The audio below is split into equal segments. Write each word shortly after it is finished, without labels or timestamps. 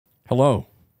Hello.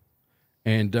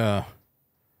 And I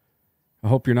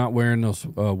hope you're not wearing those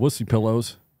wussy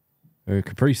pillows or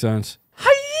Capri Suns.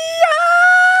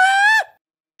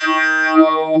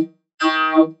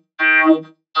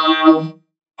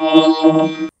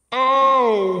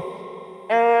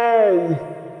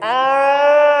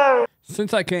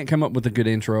 Since I can't come up with a good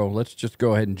intro, let's just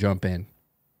go ahead and jump in.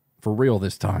 For real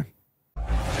this time.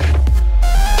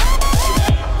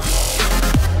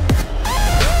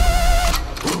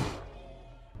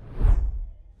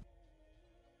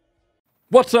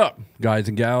 What's up, guys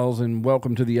and gals, and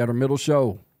welcome to the Outer Middle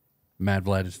Show. Mad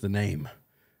Vlad is the name.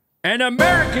 An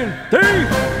American Thief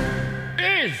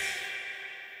is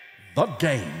the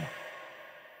game.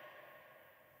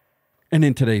 And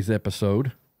in today's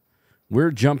episode,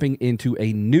 we're jumping into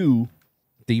a new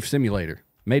Thief Simulator,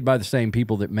 made by the same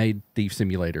people that made Thief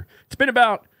Simulator. It's been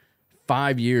about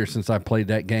 5 years since I played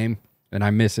that game, and I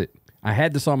miss it. I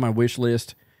had this on my wish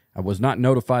list. I was not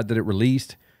notified that it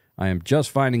released. I am just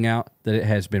finding out that it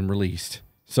has been released.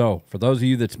 So, for those of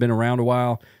you that's been around a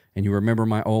while, and you remember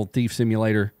my old Thief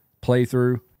Simulator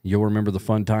playthrough, you'll remember the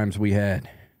fun times we had.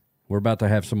 We're about to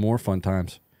have some more fun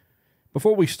times.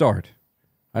 Before we start,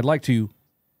 I'd like to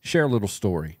share a little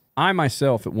story. I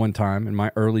myself, at one time, in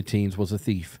my early teens, was a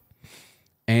thief.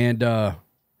 And I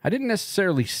didn't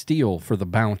necessarily steal for the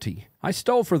bounty. I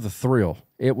stole for the thrill.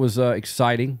 It was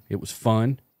exciting. It was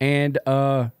fun. And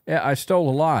I stole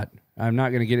a lot. I'm not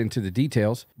going to get into the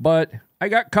details, but I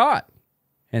got caught.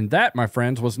 And that, my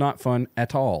friends, was not fun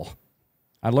at all.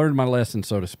 I learned my lesson,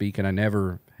 so to speak, and I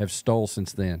never have stole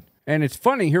since then. And it's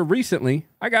funny, here recently,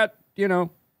 I got,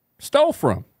 stole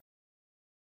from.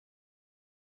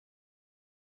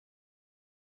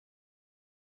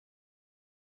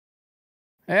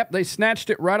 Yep, they snatched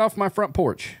it right off my front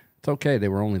porch. It's okay, they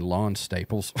were only lawn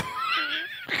staples.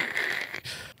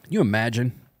 Can you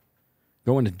imagine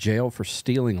going to jail for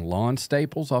stealing lawn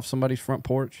staples off somebody's front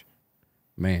porch?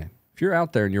 Man, if you're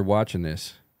out there and you're watching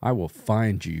this, I will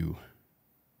find you.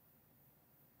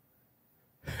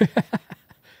 As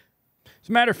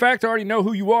a matter of fact, I already know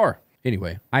who you are.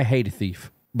 Anyway, I hate a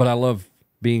thief, but I love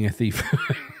being a thief.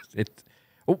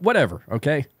 Whatever,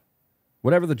 okay?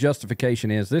 Whatever the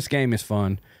justification is, this game is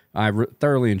fun. I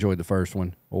thoroughly enjoyed the first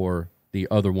one, or the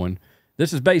other one.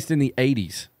 This is based in the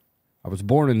 80s. I was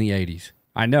born in the 80s.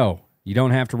 I know. You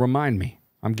don't have to remind me.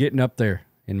 I'm getting up there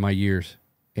in my years.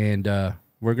 And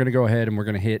we're going to go ahead and we're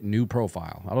going to hit new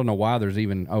profile. I don't know why there's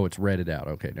even... Oh, it's redded out.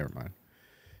 Okay, never mind.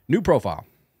 New profile.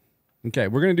 Okay,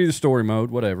 we're going to do the story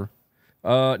mode, whatever.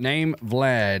 Name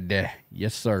Vlad.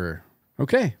 Yes, sir.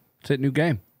 Okay, let's hit new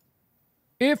game.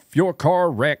 If your car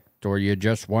wrecked or you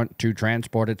just want to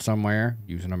transport it somewhere,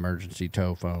 use an emergency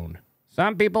tow phone.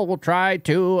 Some people will try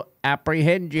to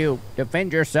apprehend you.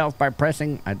 Defend yourself by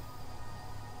pressing... I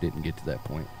didn't get to that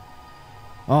point.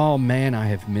 Oh, man, I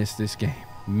have missed this game.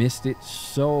 Missed it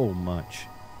so much.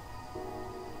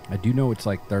 I do know it's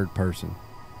like third person,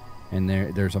 and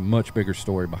there's a much bigger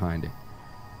story behind it.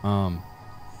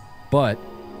 But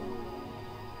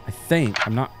I think,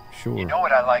 I'm not sure. You know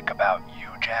what I like about you,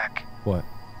 Jack? What?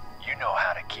 You know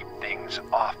how to keep things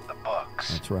off the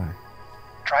books. That's right.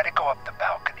 Try to go up the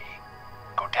balcony.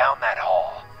 Go down that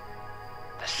hall.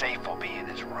 The safe will be in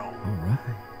his room. All right.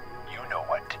 You know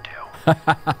what to do.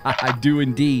 I do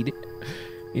indeed.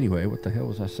 Anyway, what the hell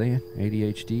was I saying?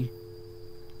 ADHD?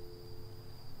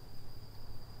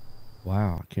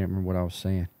 Wow, I can't remember what I was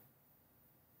saying.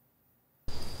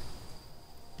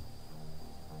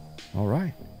 All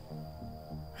right.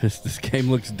 This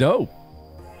game looks dope.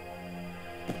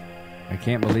 I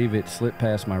can't believe it slipped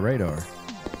past my radar.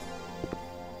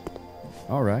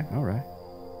 All right, all right.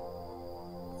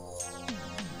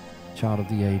 Child of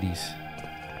the 80s.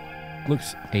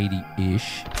 Looks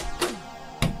 80-ish.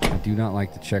 I do not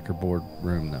like the checkerboard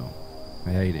room, though. I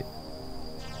hate it.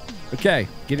 Okay,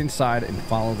 get inside and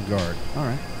follow the guard. All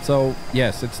right. So,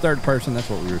 yes, it's third person. That's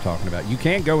what we were talking about. You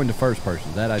can't go into first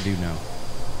person. That I do know.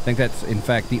 I think that's, in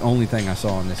fact, the only thing I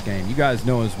saw in this game. You guys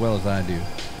know as well as I do.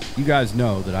 You guys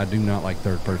know that I do not like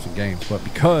third-person games, but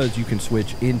because you can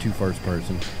switch into first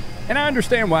person, and I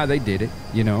understand why they did it,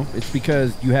 it's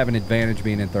because you have an advantage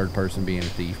being in third person, being a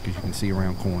thief, because you can see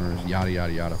around corners, yada,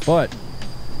 yada, yada. But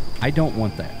I don't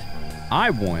want that.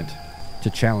 I want to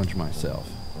challenge myself,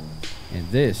 and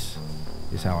this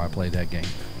is how I play that game.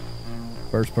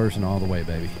 First person all the way,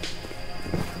 baby.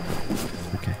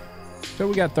 Okay. So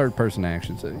we got third-person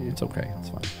action, so it's okay. It's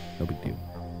fine. No big deal.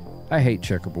 I hate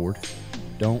checkerboard.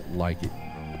 Don't like it.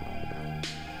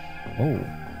 Oh.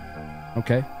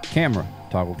 Okay. Camera.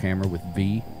 Toggle camera with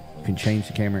V. You can change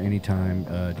the camera anytime.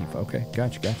 Okay.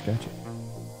 Gotcha.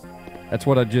 That's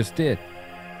what I just did.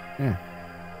 Yeah.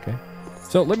 Okay.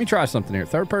 So let me try something here.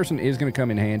 Third person is going to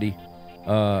come in handy,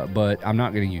 but I'm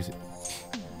not going to use it.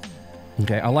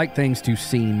 Okay, I like things to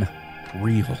seem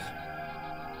real.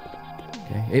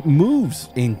 Okay, it moves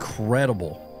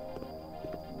incredible.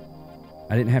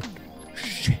 I didn't have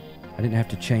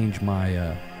to change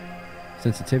my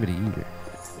sensitivity either.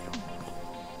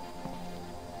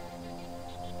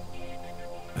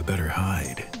 I better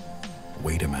hide.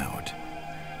 Wait him out.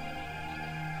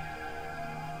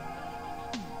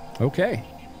 Okay.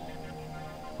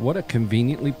 What a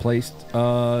conveniently placed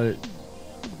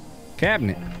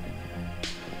cabinet.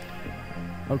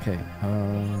 Okay.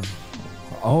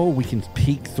 Oh, we can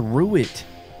peek through it.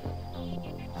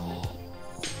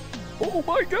 Oh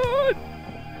my god.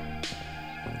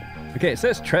 Okay, it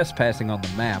says trespassing on the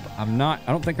map. I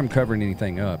don't think I'm covering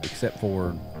anything up except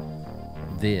for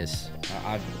this.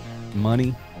 Money,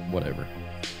 whatever.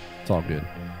 It's all good.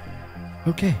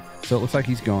 Okay, so it looks like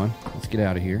he's gone. Let's get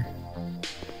out of here.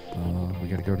 We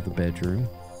got to go to the bedroom.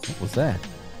 What was that?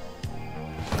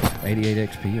 88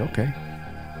 XP, okay.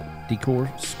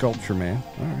 Decor sculpture, man.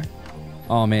 All right.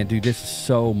 Oh, man, dude, this is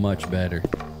so much better.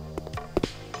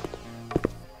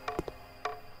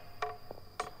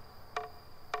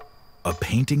 A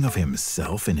painting of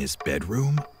himself in his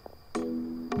bedroom?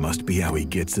 Must be how he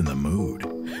gets in the mood.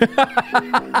 Get down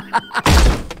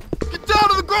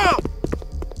to the ground!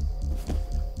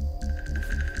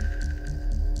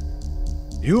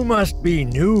 You must be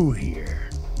new here,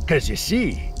 'cause you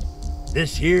see,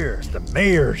 this here's the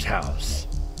mayor's house.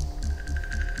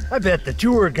 I bet the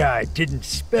tour guide didn't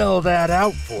spell that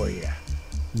out for you.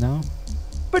 No?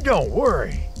 But don't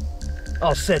worry,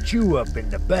 I'll set you up in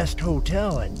the best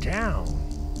hotel in town.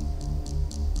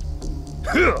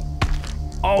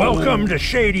 Oh. Welcome to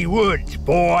Shady Woods,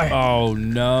 boy. Oh,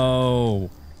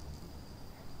 no.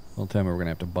 Don't tell me we're going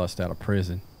to have to bust out of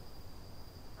prison.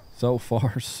 So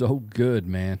far, so good,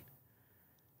 man.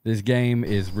 This game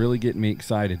is really getting me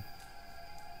excited.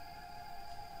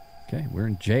 Okay, we're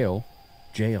in jail.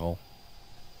 Jail.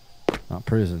 Not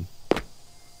prison.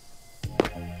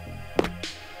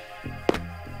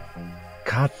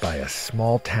 Caught by a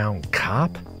small-town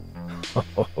cop?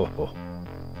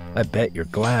 I bet you're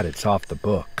glad it's off the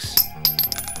books.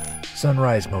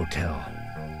 Sunrise Motel,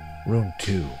 room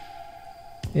 2.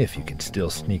 If you can still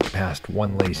sneak past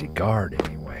one lazy guard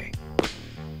anyway.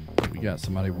 We got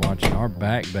somebody watching our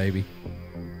back, baby.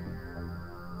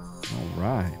 All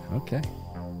right, okay.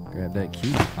 Grab that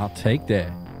key. I'll take that.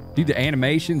 Dude, the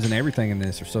animations and everything in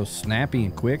this are so snappy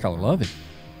and quick. I love it.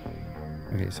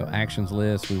 Okay, so actions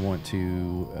list. We want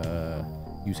to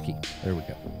use key. There we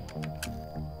go.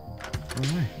 All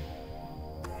right.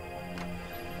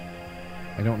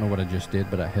 I don't know what I just did,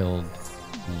 but I held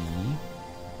E.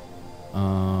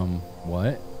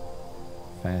 What?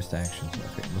 Fast actions.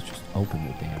 Okay, let's just open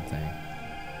the damn thing.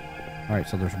 All right,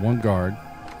 so there's one guard.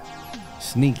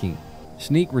 Sneaking.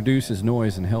 Sneak reduces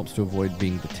noise and helps to avoid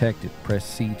being detected. Press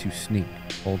C to sneak.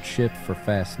 Hold shift for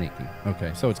fast sneaking.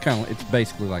 Okay, so it's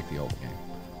basically like the old game.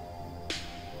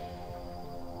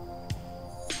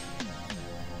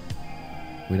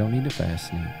 We don't need to fast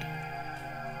sneak.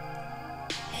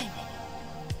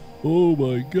 Oh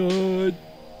my god.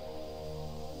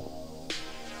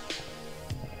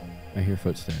 I hear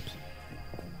footsteps.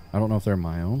 I don't know if they're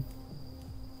my own.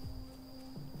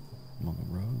 I'm on the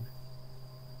road.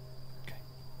 Okay.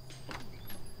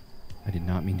 I did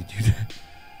not mean to do that.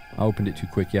 I opened it too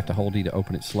quick. You have to hold E to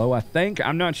open it slow, I think.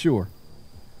 I'm not sure.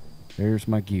 There's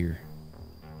my gear.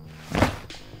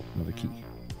 Another key.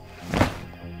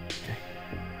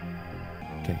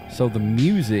 Okay, so the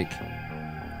music,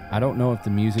 I don't know if the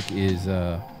music is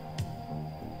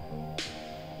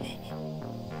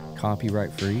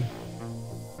copyright free,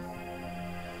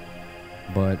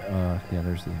 but yeah,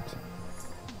 there's the exit.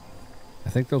 I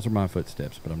think those are my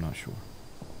footsteps, but I'm not sure.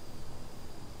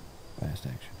 Fast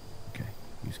action. Okay,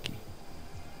 use key.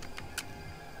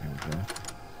 There we go.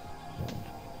 Hold.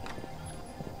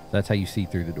 That's how you see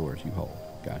through the doors. You hold.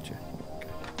 Gotcha.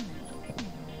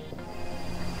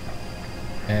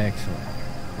 Excellent.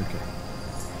 Okay.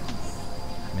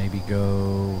 Maybe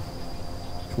go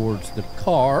towards the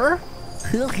car.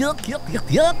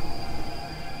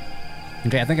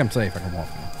 Okay, I think I'm safe. I can walk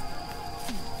now.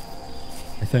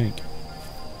 I think.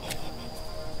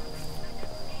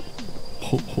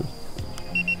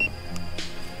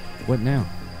 What now?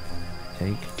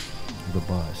 Take the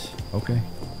bus. Okay.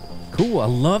 Cool. I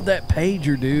love that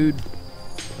pager, dude.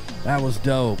 That was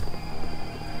dope.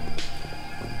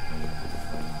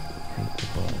 Take the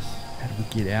bus. How do we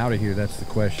get out of here? That's the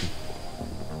question.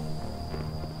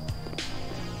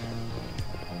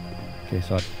 Okay,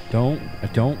 so I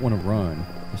don't want to run.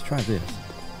 Let's try this.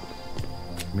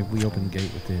 Maybe we open the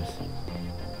gate with this.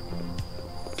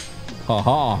 Ha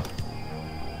ha.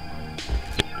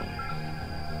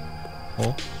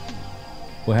 Oh.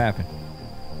 What happened?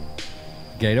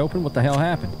 Gate open? What the hell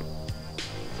happened?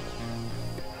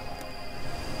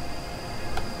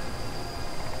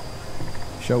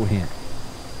 Show hint.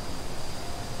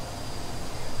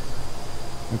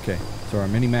 Okay, so our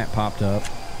mini map popped up.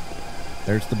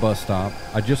 There's the bus stop.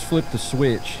 I just flipped the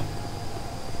switch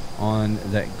on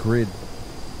that grid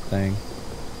thing.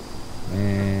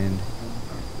 And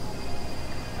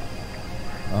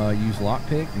use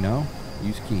lockpick? No.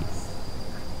 Use key.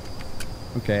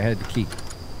 Okay, I had the key.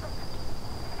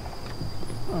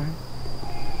 Alright.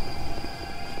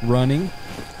 Running.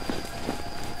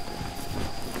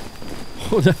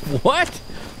 What?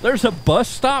 There's a bus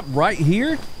stop right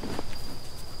here?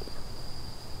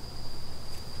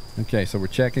 Okay, so we're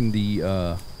checking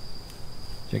the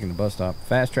bus stop.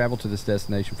 Fast travel to this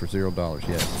destination for $0.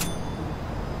 Yes.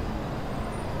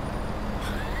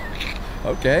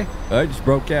 Okay. I just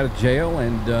broke out of jail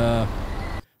and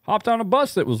hopped on a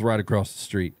bus that was right across the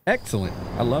street. Excellent.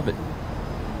 I love it.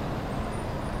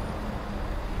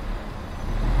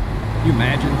 Can you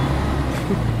imagine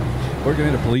working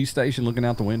at a police station, looking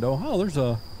out the window? Oh, there's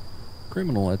a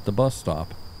criminal at the bus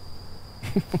stop.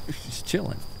 Just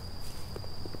chilling.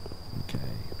 Okay,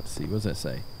 let's see. What does that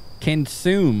say?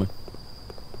 Consume.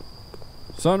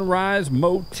 Sunrise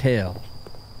Motel.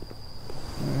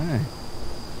 All right.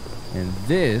 And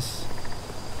this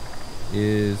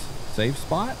is save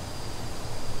spot?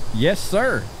 Yes,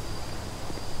 sir.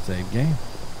 Save game.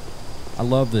 I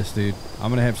love this, dude. I'm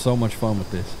going to have so much fun with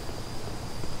this.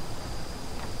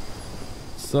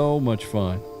 So much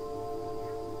fun.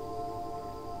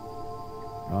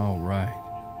 All right.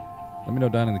 Let me know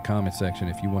down in the comment section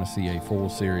if you want to see a full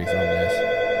series on this.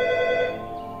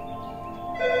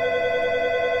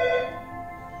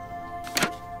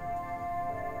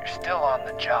 You're still on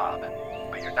the job,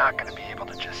 but you're not going to be able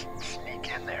to just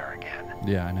sneak in there again.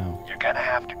 Yeah, I know. You're going to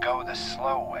have to go the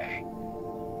slow way.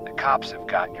 The cops have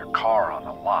got your car on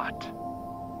the lot.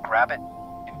 Grab it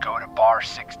and go to bar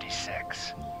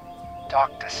 66.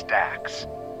 Talk to Stax.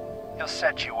 He'll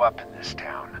set you up in this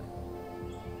town.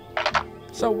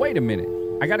 So wait a minute.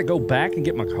 I got to go back and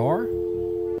get my car?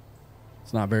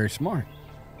 It's not very smart.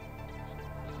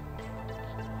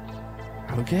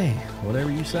 Okay, whatever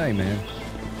you say, man.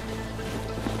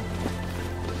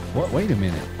 What? Wait a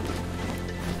minute.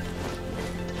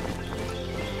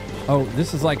 Oh,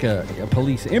 this is like a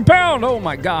police impound. Oh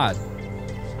my God.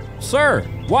 Sir,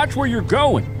 watch where you're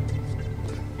going.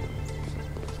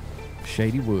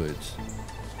 Shady Woods.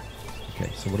 Okay,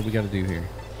 so what do we got to do here?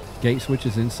 Gate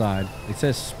switches inside. It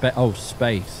says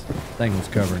space. Thing was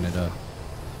covering it up.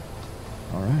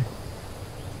 All right.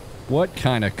 What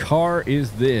kind of car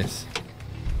is this?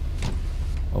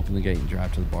 Open the gate and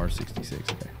drive to the bar 66.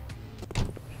 Okay.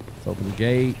 Let's open the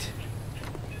gate.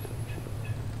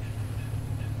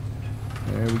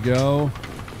 There we go.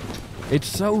 It's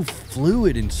so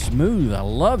fluid and smooth. I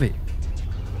love it.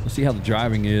 Let's see how the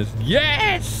driving is.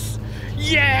 Yes!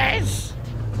 Yes!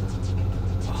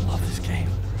 Oh, I love this game.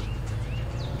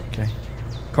 Okay.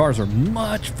 Cars are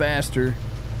much faster.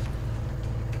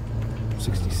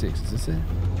 66. Is this it?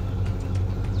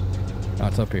 Oh,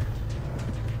 it's up here.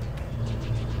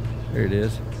 There it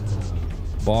is.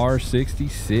 Bar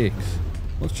 66.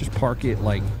 Let's just park it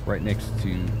like right next to...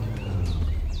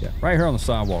 Yeah, right here on the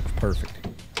sidewalk is perfect.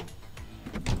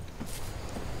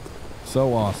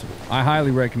 So awesome. I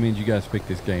highly recommend you guys pick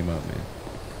this game up, man.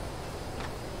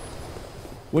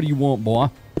 What do you want, boy?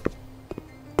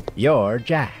 You're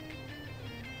Jack.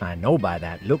 I know by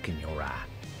that look in your eye.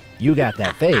 You got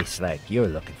that face like you're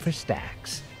looking for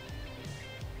Stax.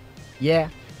 Yeah,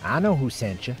 I know who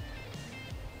sent you.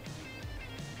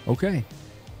 Okay.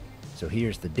 So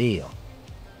here's the deal.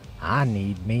 I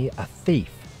need me a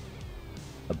thief.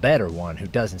 A better one who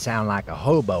doesn't sound like a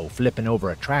hobo flipping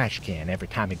over a trash can every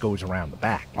time he goes around the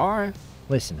back. All right.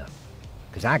 Listen up,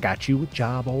 because I got you a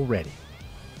job already.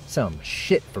 Some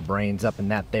shit for brains up in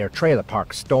that there trailer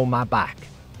park stole my bike.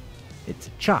 It's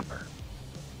a chopper.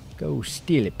 Go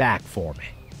steal it back for me.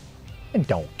 And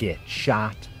don't get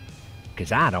shot,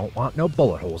 because I don't want no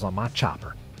bullet holes on my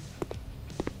chopper.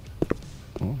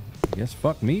 Well, I guess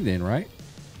fuck me then, right?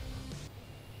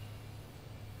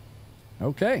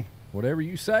 Okay. Whatever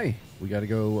you say. We got to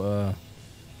go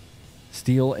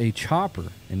steal a chopper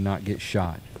and not get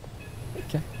shot.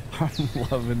 Okay. I'm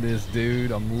loving this,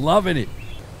 dude. I'm loving it.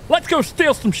 Let's go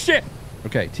steal some shit.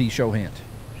 Okay, T, show hint.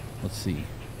 Let's see.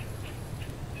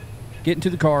 Get into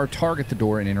the car, target the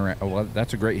door, and interact. Oh, well,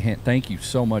 that's a great hint. Thank you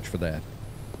so much for that.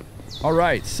 All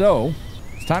right, so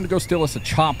It's time to go steal us a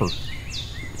chopper.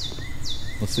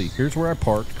 Let's see. Here's where I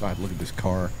parked. God, look at this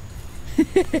car.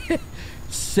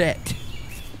 Set.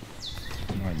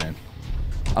 All right, man.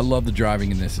 I love the driving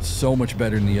in this. It's so much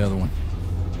better than the other one.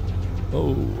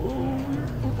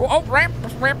 Oh, ramp.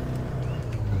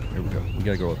 There we go. We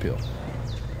gotta go uphill.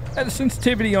 The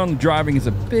sensitivity on driving is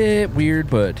a bit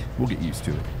weird, but we'll get used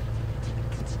to it.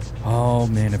 Oh,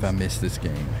 man, have I missed this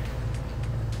game.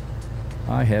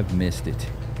 I have missed it.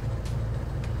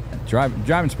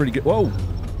 Driving's pretty good. Whoa!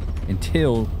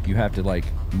 Until you have to, like,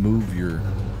 move your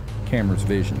camera's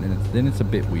vision. And then it's a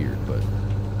bit weird, but...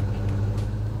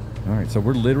 Alright, so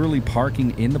we're literally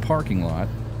parking in the parking lot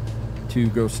to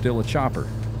go steal a chopper.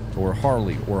 Or a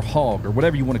Harley, or a hog, or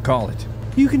whatever you want to call it.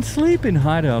 You can sleep in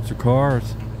hideouts or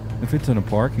cars if it's in a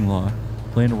parking lot.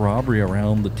 Plan a robbery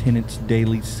around the tenant's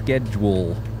daily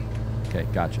schedule. Okay,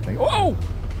 gotcha. Whoa!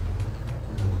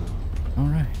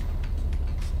 Alright.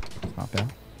 Hop out.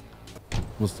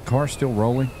 Was the car still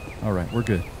rolling? Alright, we're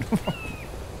good.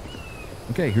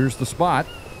 Okay, here's the spot.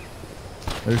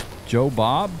 There's Joe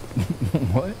Bob.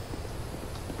 What?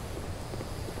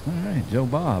 Alright, Joe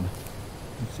Bob.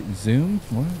 Let's see. Zoom?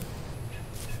 What?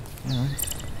 Alright.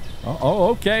 Oh,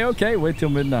 okay. Wait till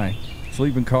midnight.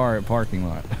 Sleeping car at parking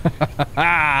lot.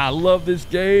 I love this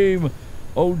game.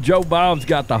 Old Joe Bob's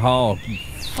got the hog. You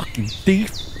fucking thief.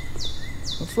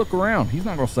 Let's look around. He's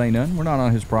not going to say nothing. We're not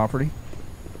on his property.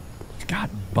 He's got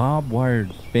barbed wire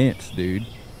fence, dude.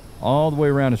 All the way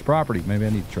around his property. Maybe I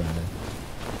need to try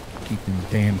that. Keep them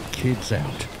damn kids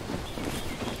out.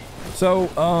 So,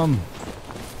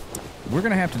 we're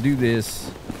going to have to do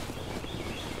this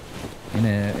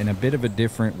in a bit of a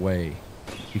different way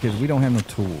because we don't have no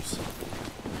tools.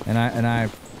 And I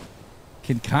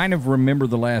can kind of remember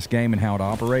the last game and how it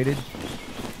operated.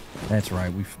 That's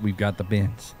right. We've got the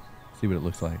bins. See what it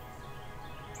looks like.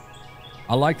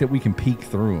 I like that we can peek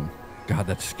through them. God,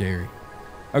 that's scary.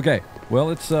 Okay,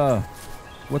 well, it's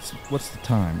what's the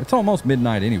time? It's almost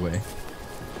midnight anyway.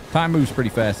 Time moves pretty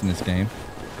fast in this game.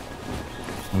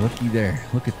 Looky there.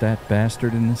 Look at that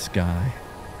bastard in the sky.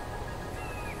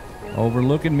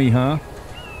 Overlooking me, huh?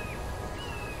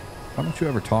 Why don't you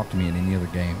ever talk to me in any other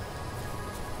game?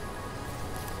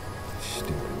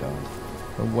 Stupid dog.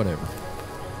 But whatever.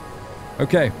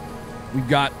 Okay. We've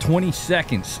got 20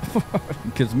 seconds.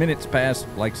 Because minutes pass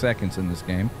like seconds in this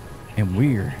game. And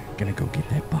we're going to go get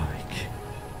that bike.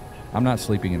 I'm not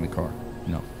sleeping in the car.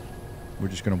 No. We're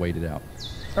just going to wait it out.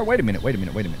 Oh, wait a minute.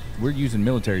 We're using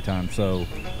military time, so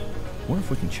I wonder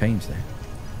if we can change that.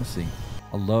 Let's see.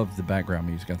 I love the background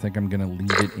music. I think I'm going to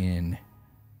leave it in,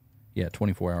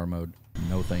 24-hour mode.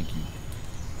 No thank you.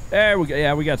 There we go.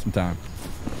 Yeah, we got some time.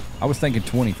 I was thinking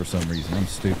 20 for some reason. I'm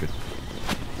stupid.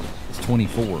 It's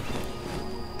 24.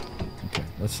 Okay,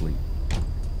 let's sleep.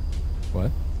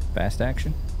 What? Fast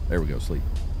action? There we go, sleep.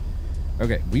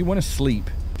 Okay, we want to sleep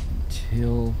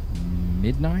until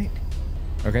midnight.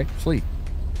 Okay, sleep.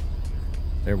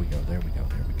 There we go.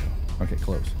 Okay,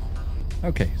 close.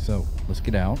 Okay, so let's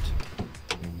get out.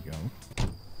 There we go.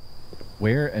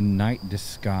 Wear a night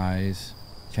disguise,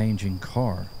 changing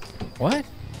car. What?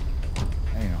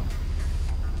 Hang on.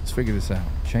 Let's figure this out.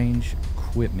 Change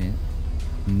equipment,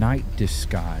 night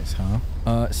disguise,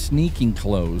 huh? Sneaking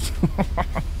clothes.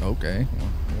 Okay, well,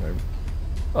 whatever.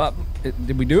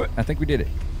 Did we do it? I think we did it.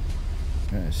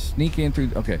 Sneak in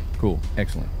through. Okay, cool.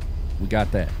 Excellent. We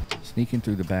got that. Sneaking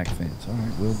through the back fence. All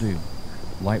right, will do.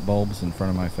 Light bulbs in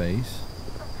front of my face.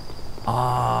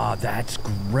 Ah, that's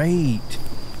great.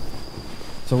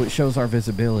 So it shows our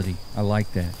visibility. I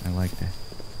like that.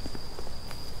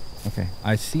 Okay,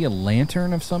 I see a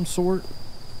lantern of some sort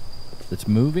that's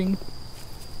moving.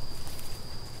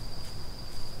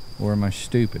 Or am I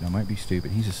stupid? I might be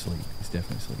stupid. He's asleep. He's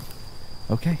definitely asleep.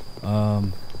 Okay,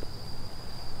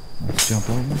 let's jump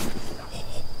over.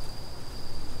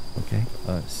 Okay,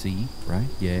 C, right?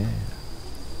 Yeah.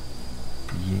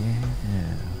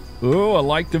 Oh, I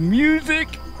like the music.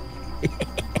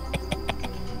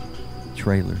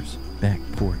 Trailers, back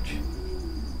porch.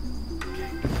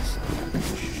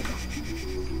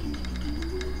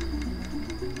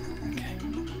 Okay.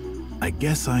 I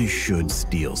guess I should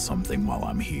steal something while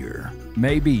I'm here.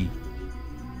 Maybe.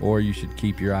 Or you should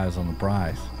keep your eyes on the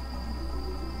prize.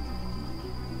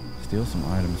 Steal some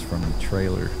items from the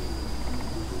trailer.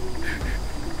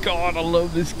 God, I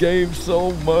love this game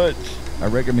so much. I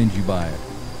recommend you buy it.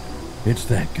 It's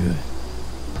that good.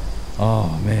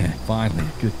 Oh, man. Finally,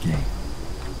 a good game.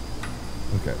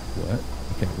 Okay, what?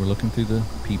 Okay, we're looking through the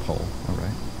peephole. All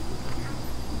right.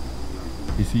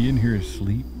 Is he in here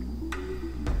asleep?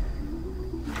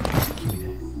 Give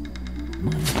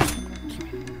me that.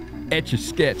 Etch a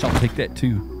sketch. I'll take that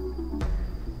too.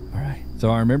 So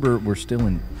I remember we're still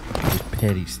in just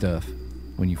petty stuff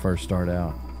when you first start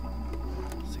out.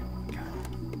 Let's see what we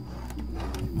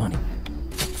got. Money.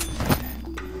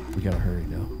 We gotta hurry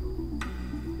though.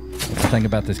 That's the thing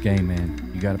about this game,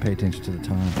 man. You gotta pay attention to the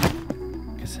time.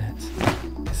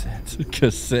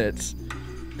 Cassettes.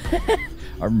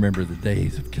 I remember the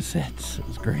days of cassettes. It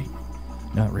was great.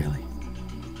 Not really.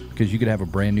 Because you could have a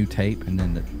brand new tape and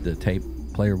then the tape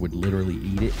player would literally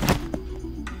eat it.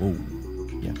 Whoa.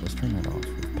 Yeah, let's turn that off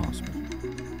if possible.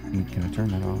 Can I turn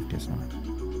that off? Guess not. All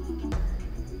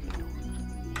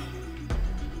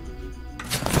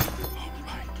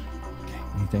right. Okay.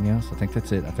 Anything else? I think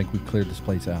that's it. I think we cleared this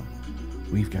place out.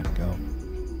 We've got to go.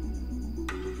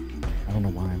 I don't know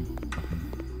why I'm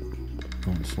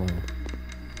going slow.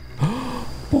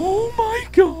 Oh my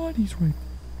God, he's right.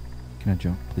 Can I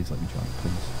jump? Please let me jump,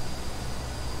 please.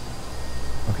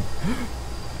 Okay.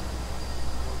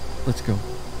 Let's go.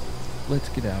 Let's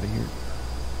get out of here.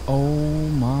 Oh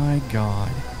my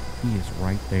God. He is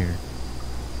right there.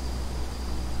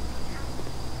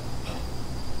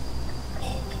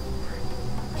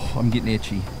 Oh, I'm getting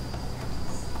itchy.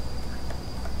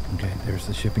 Okay, there's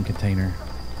the shipping container.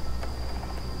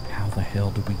 How the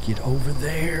hell do we get over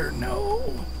there?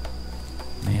 No.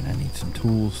 Man, I need some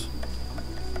tools.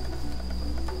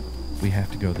 We have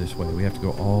to go this way. We have to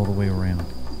go all the way around.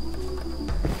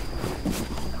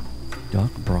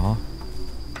 Duck, brah.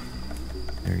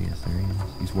 There he is. There he is.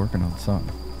 He's working on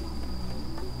something.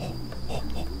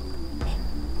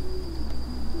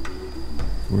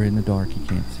 We're in the dark. He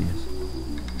can't see us.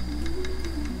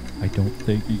 I don't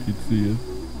think he can see us.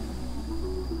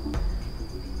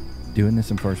 Doing this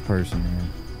in first person,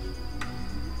 man,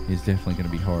 is definitely going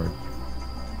to be hard.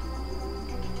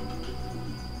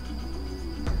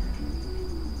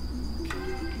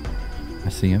 I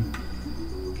see him.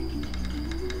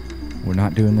 We're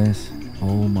not doing this.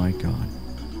 Oh my God.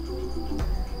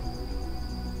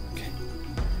 Okay.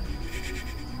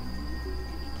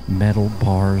 Metal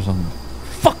bars on the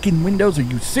fucking windows. Are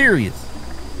you serious?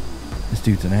 This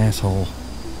dude's an asshole.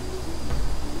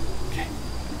 Okay.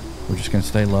 We're just gonna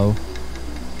stay low.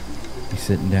 He's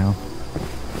sitting down.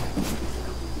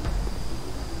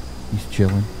 He's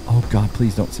chilling. Oh God,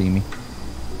 please don't see me.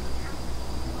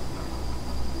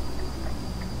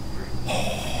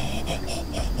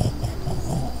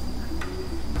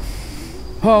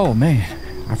 Oh man,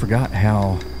 I forgot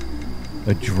how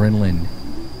adrenaline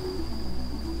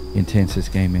intense this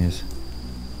game is.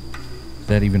 Is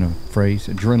that even a phrase?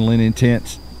 Adrenaline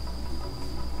intense.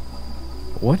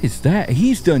 What is that?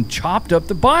 He's done chopped up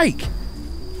the bike.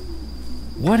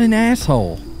 What an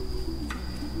asshole.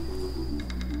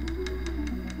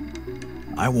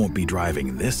 I won't be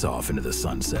driving this off into the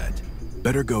sunset.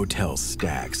 Better go tell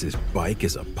Stax his bike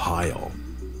is a pile.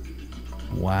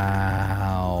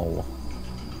 Wow.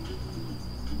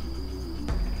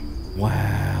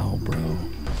 Wow, bro.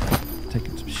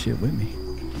 Taking some shit with me.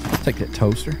 Take that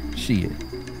toaster. Shit.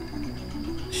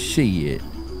 Shit.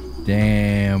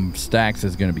 Damn, Stax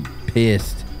is gonna be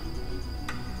pissed.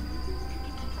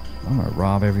 I'm gonna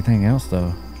rob everything else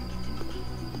though.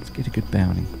 Let's get a good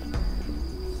bounty.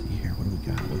 Let's see here, what do we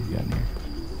got? What do we got in here?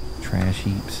 Trash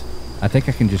heaps. I think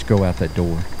I can just go out that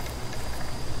door.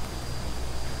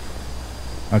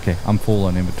 Okay, I'm full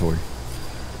on inventory.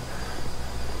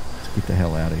 Let's get the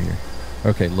hell out of here.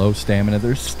 Okay, low stamina.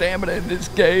 There's stamina in this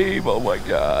game. Oh my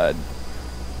God.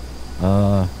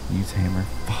 Use hammer.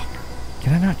 Fuck.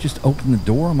 Can I not just open the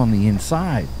door? I'm on the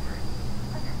inside.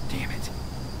 Damn it.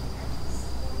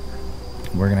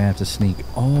 We're gonna have to sneak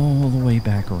all the way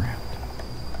back around.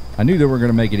 I knew they were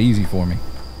gonna make it easy for me.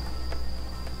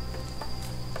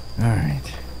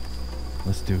 Alright.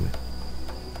 Let's do it.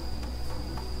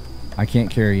 I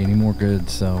can't carry any more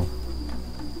goods, so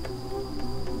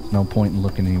there's no point in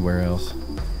looking anywhere else.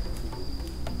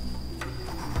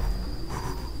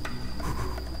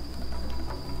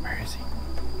 Where is he?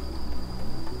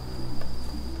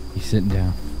 He's sitting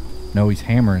down. No, he's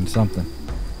hammering something.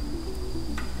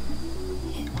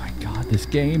 Oh my God, this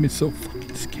game is so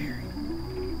fucking scary.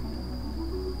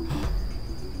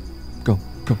 Go,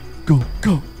 go, go,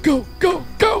 go, go, go,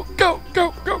 go, go,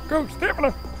 go, go, go,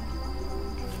 stamina.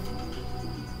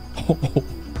 Oh.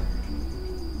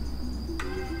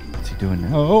 What's he doing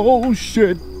now? Oh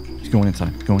shit. He's going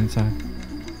inside. He's going inside.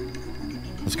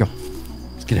 Let's go.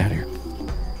 Let's get out of here.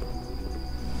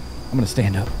 I'm gonna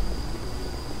stand up.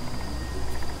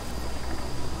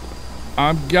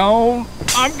 I'm gone.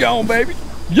 I'm gone, baby.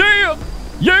 Yeah.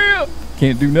 Yeah.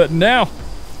 Can't do nothing now.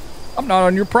 I'm not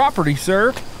on your property,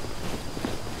 sir.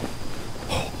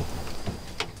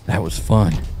 That was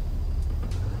fun.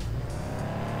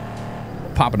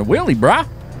 Popping a wheelie, brah.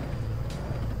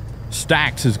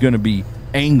 Stacks is gonna be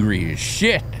angry as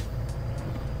shit.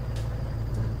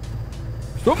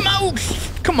 So,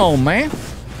 come on, man.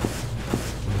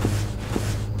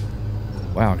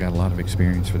 Wow, I got a lot of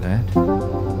experience for that.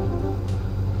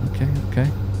 Okay.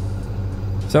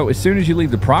 So as soon as you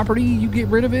leave the property, you get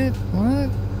rid of it? What?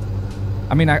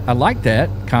 I mean, I like that,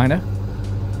 kind of.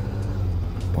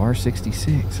 Bar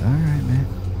 66. All right, man.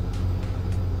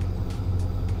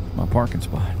 My parking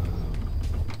spot.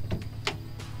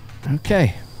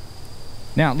 Okay.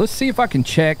 Now, let's see if I can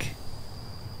check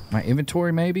my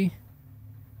inventory, maybe.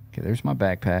 Okay, there's my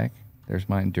backpack. There's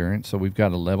my endurance. So we've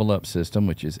got a level up system,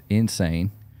 which is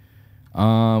insane.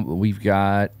 We've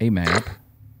got a map.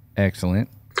 Excellent.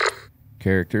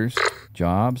 Characters,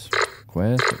 jobs,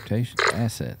 quests, reputations,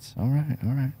 assets. All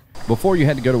right. Before you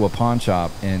had to go to a pawn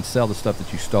shop and sell the stuff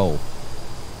that you stole.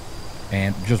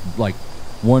 And just like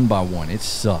one by one. It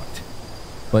sucked.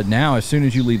 But now, as soon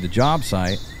as you leave the job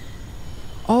site...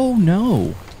 Oh,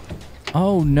 no.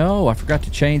 I forgot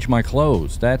to change my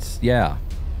clothes. That's, yeah.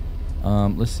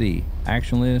 Let's see.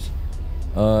 Action list.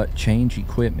 Change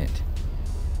equipment.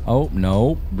 Oh,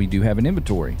 no. We do have an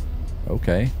inventory.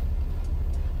 Okay.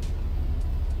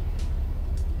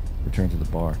 Return to the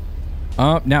bar.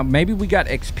 Now, maybe we got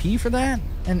XP for that?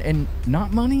 And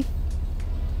not money?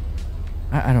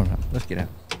 I don't know. Let's get out.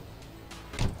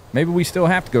 Maybe we still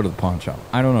have to go to the pawn shop.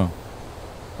 I don't know.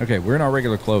 Okay, we're in our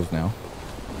regular clothes now.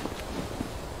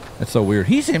 That's so weird.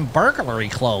 He's in burglary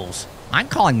clothes. I'm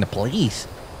calling the police.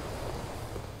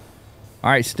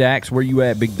 All right, Stacks, where you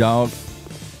at, big dog?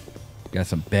 Got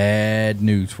some bad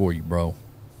news for you, bro.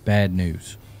 Bad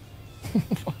news.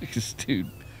 This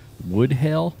dude. Wood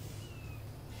hell?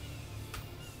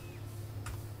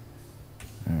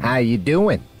 How you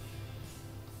doing?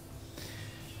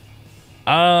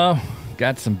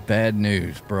 Got some bad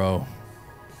news, bro.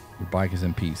 Your bike is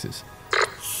in pieces.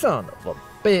 Son of a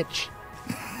bitch.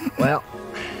 Well,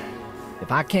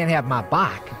 if I can't have my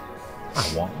bike,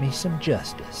 I want me some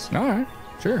justice. All right,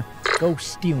 sure. Go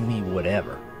steal me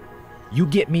whatever. You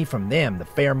get me from them the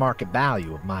fair market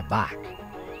value of my bike.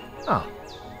 Oh,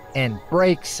 and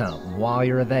break something while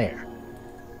you're there.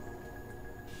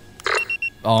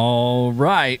 All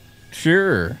right,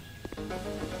 sure.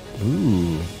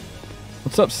 Ooh.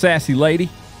 What's up, sassy lady?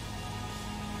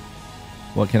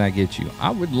 What can I get you?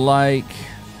 I would like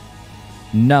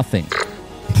nothing.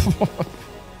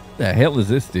 The hell is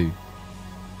this dude?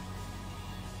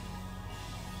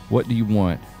 What do you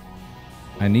want?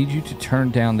 I need you to turn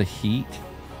down the heat.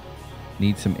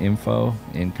 Need some info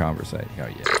in conversation. Oh,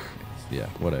 yeah. Yeah,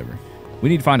 whatever. We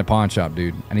need to find a pawn shop,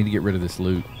 dude. I need to get rid of this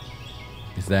loot.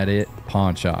 Is that it?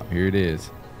 Pawn shop. Here it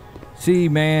is. See,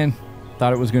 man.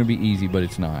 Thought it was going to be easy, but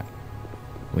it's not.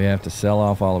 We have to sell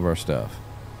off all of our stuff.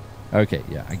 Okay,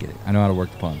 yeah, I get it. I know how to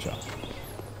work the pawn shop.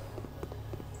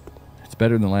 It's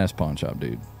better than the last pawn shop,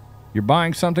 dude. You're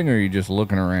buying something or are you just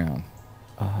looking around?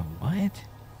 What?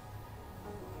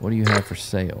 What do you have for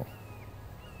sale?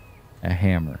 A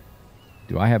hammer.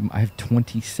 I have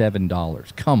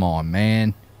 $27. Come on,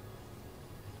 man.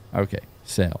 Okay,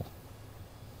 sell.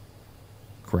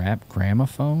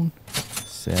 Gramophone?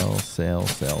 Sell.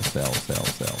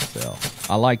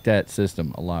 I like that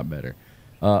system a lot better.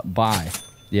 Buy.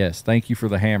 Yes, thank you for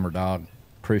the hammer, dog.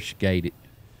 Appreciate it.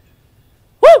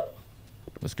 Woo!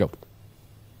 Let's go.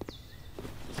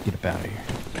 Let's get up out of here.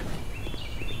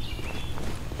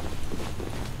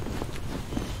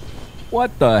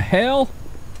 What the hell?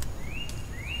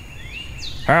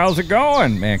 How's it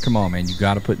going? Man, come on, man. You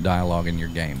got to put dialogue in your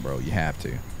game, bro. You have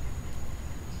to.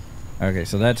 Okay,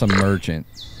 so that's a merchant.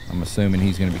 I'm assuming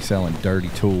he's going to be selling dirty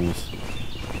tools.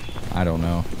 I don't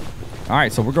know. All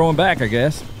right, so we're going back, I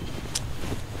guess.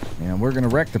 And we're going to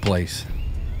wreck the place.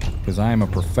 Because I am a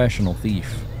professional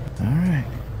thief. All right.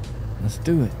 Let's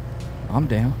do it. I'm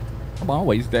down. I'm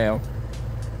always down.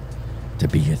 To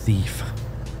be a thief.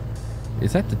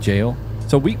 Is that the jail?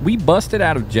 So we busted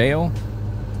out of jail.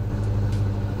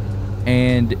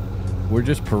 And we're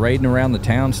just parading around the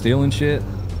town stealing shit.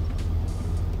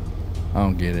 I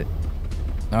don't get it.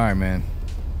 All right, man.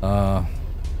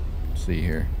 Let's see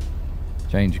here.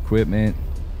 Change equipment.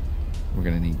 We're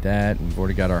going to need that. We've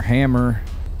already got our hammer.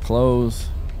 Clothes.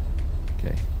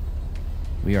 Okay.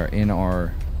 We are in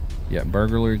our,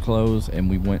 burglary clothes. And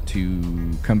we went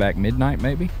to come back midnight,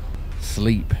 maybe?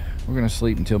 Sleep. We're going to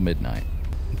sleep until midnight.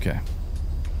 Okay.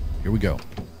 Here we go.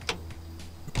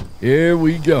 Here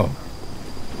we go.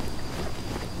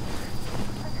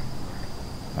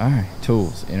 All right.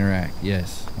 Tools. Interact.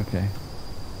 Yes. Okay.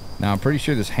 Now, I'm pretty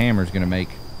sure this hammer is going to make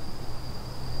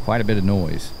quite a bit of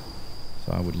noise.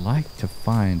 So I would like to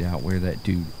find out where that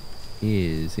dude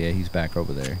is. Yeah, he's back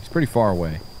over there. He's pretty far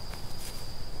away.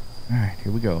 Alright,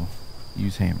 here we go.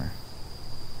 Use hammer.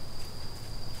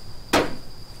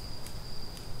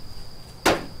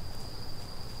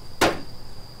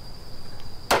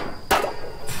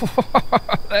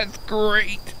 That's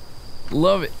great.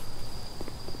 Love it.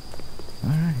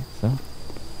 Alright, so.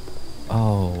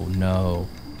 Oh, no.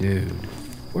 Dude.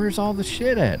 Where's all the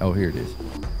shit at? Oh, here it is.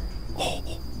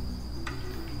 Oh.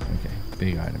 Okay,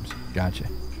 big items. Gotcha.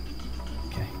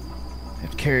 Okay.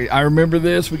 Have to carry. I remember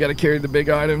this. We got to carry the big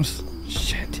items.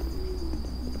 Shit.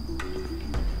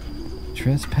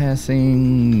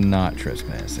 Trespassing. Not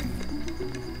trespassing.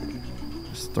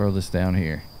 Let's throw this down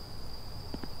here.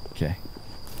 Okay.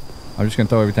 I'm just going to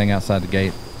throw everything outside the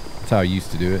gate. That's how I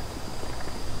used to do it.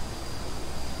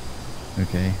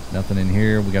 Okay, nothing in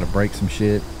here. We got to break some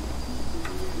shit.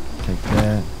 Take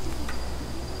that.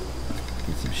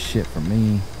 Get some shit from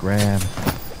me. Grab.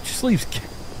 Just leaves.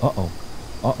 Uh-oh.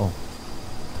 Uh-oh.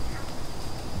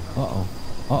 Uh-oh.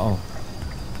 Uh-oh.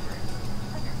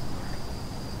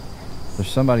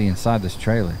 There's somebody inside this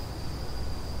trailer.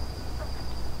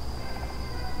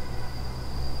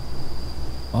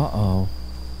 Uh-oh.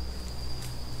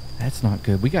 That's not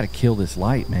good. We got to kill this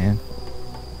light, man.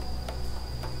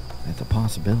 That's a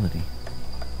possibility.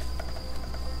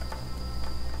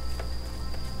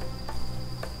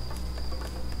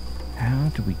 How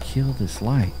do we kill this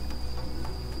light?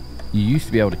 You used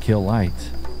to be able to kill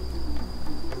lights.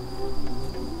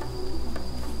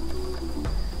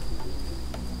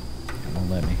 It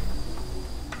won't let me.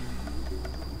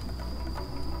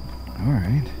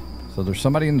 Alright. So there's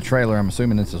somebody in the trailer. I'm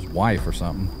assuming it's his wife or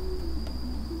something.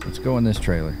 Let's go in this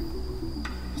trailer.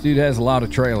 This dude has a lot of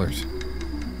trailers.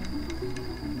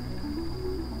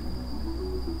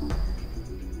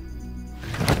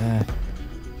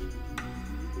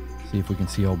 See if we can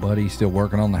see old buddy still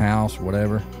working on the house or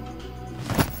whatever.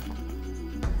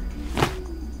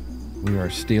 We are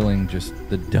stealing just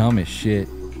the dumbest shit.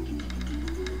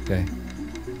 Okay.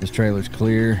 This trailer's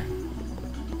clear.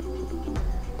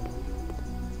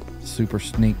 Super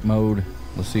sneak mode.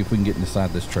 Let's see if we can get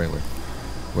inside this trailer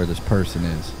where this person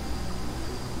is.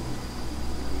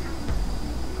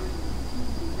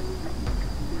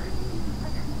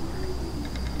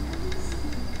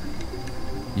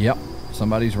 Yep.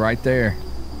 Somebody's right there.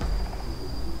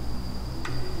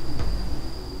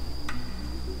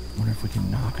 Wonder if we can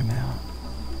knock him out.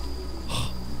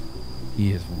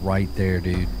 He is right there,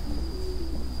 dude.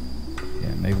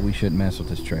 Yeah, maybe we shouldn't mess with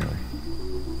this trailer.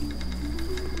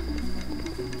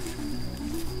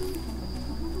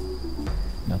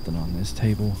 Nothing on this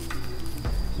table.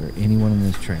 Is there anyone in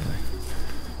this trailer?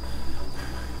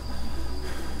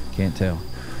 Can't tell.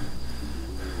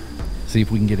 See if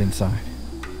we can get inside.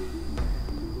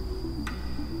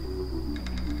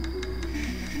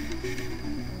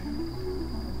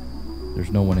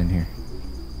 There's no one in here.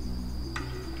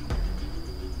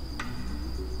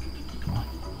 Come on.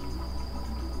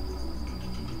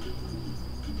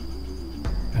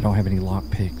 I don't have any lock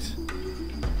picks.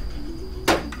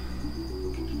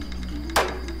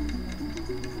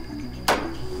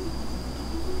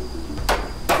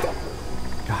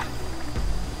 Got it.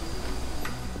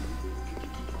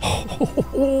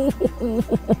 Oh,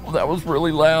 that was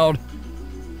really loud.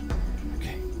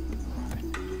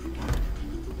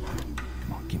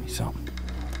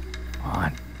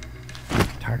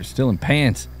 Still in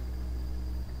pants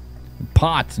and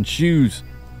pots and shoes.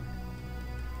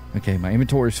 Okay, my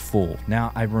inventory is full.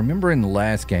 Now, I remember in the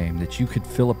last game that you could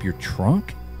fill up your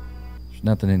trunk. There's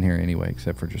nothing in here anyway,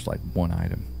 except for just like one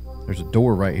item. There's a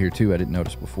door right here too I didn't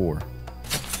notice before.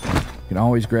 You can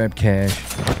always grab cash.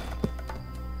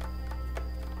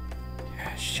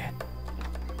 Yeah, shit.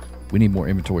 We need more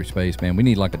inventory space, man. We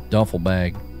need like a duffel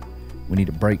bag. We need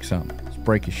to break something. Let's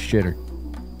break his shitter.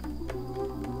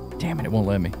 Damn it, it won't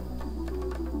let me.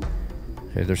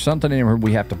 Okay, there's something in here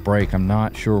we have to break. I'm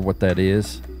not sure what that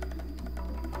is.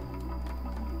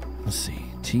 Let's see.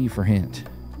 T for hint.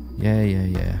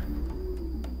 Yeah.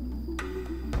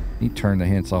 Need to turn the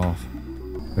hints off.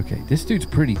 Okay, this dude's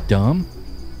pretty dumb.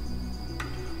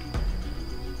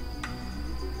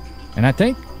 And I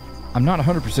think, I'm not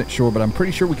 100% sure, but I'm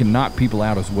pretty sure we can knock people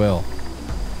out as well.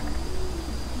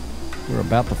 We're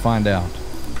about to find out.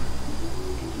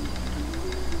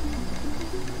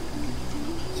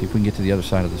 See if we can get to the other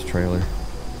side of this trailer.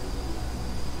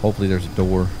 Hopefully there's a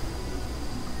door.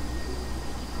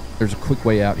 There's a quick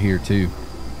way out here too.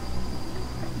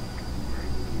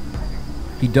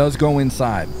 He does go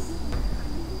inside.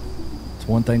 It's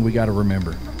one thing we got to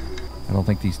remember. I don't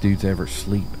think these dudes ever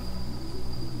sleep.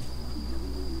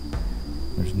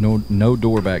 There's no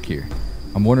door back here.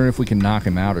 I'm wondering if we can knock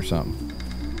him out or something.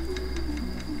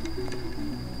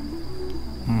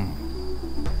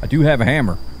 do have a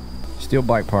hammer. Steal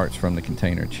bike parts from the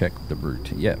container. Check the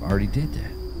route. Yeah, I already did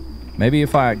that. Maybe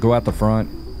if I go out the front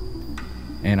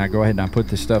and I go ahead and I put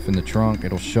this stuff in the trunk,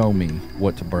 it'll show me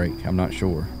what to break. I'm not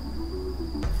sure.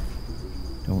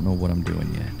 Don't know what I'm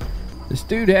doing yet. This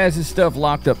dude has his stuff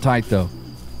locked up tight, though.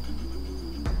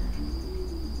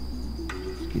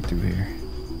 Let's get through here.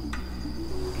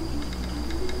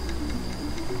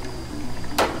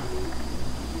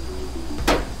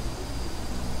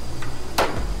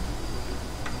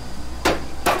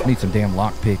 Need some damn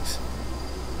lock picks.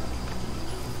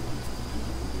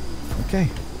 Okay,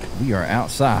 we are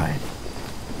outside.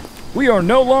 We are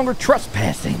no longer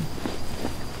trespassing.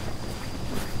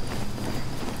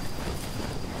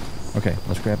 Okay,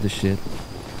 let's grab this shit.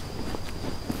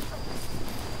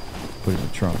 Put it in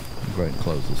the trunk. Go ahead and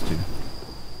close this too.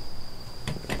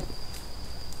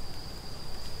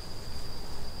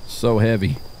 So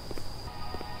heavy.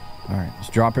 Alright, let's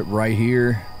drop it right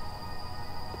here.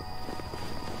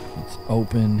 It's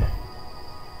open.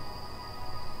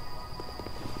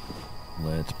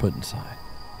 Let's put inside.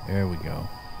 There we go.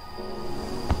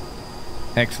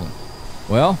 Excellent.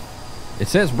 Well, it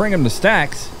says bring them to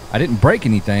stacks. I didn't break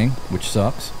anything, which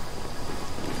sucks.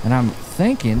 And I'm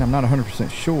thinking, I'm not 100%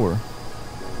 sure.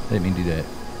 I didn't mean to do that.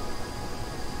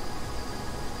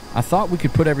 I thought we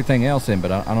could put everything else in, but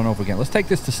I don't know if we can. Let's take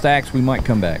this to stacks. We might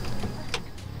come back.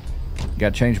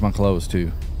 Got to change my clothes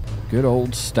too. Good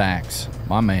old stacks.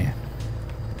 My man.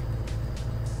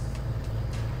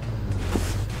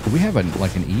 Do we have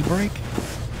like an e-brake?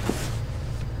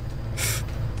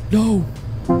 No.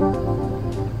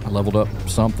 I leveled up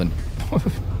something.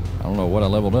 I don't know what I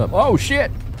leveled up. Oh,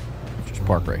 shit. Let's just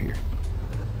park right here.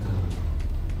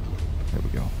 There we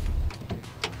go.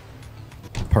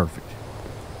 Perfect.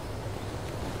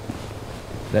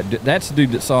 That's the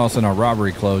dude that saw us in our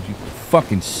robbery clothes. You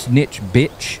fucking snitch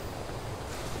bitch.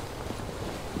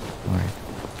 All right.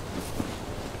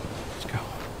 Let's go.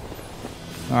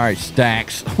 All right,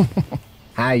 stacks.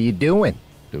 How you doing?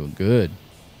 Doing good.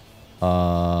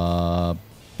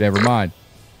 Never mind.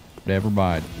 Never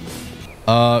mind.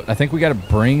 I think we got to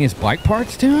bring his bike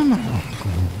parts to him.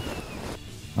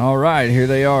 All right, here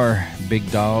they are,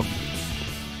 big dog.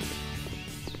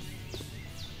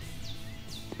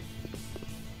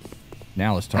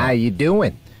 Now let's talk. How you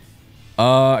doing?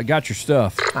 I got your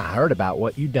stuff. I heard about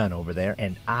what you done over there,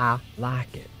 and I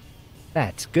like it.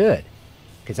 That's good,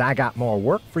 because I got more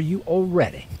work for you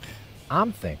already.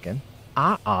 I'm thinking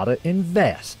I ought to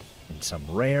invest in some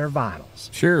rare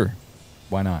vinyls. Sure.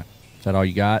 Why not? Is that all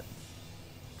you got?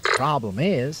 Problem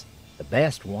is, the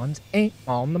best ones ain't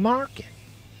on the market.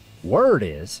 Word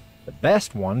is, the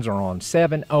best ones are on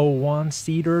 701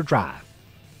 Cedar Drive.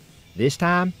 This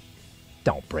time,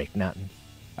 don't break nothing.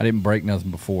 I didn't break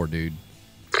nothing before, dude.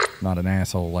 Not an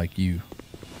asshole like you.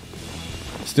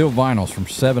 Still vinyls from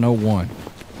 701.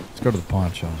 Let's go to the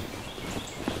pawn shop.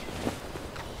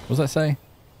 What does that say?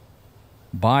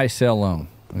 Buy, sell, loan.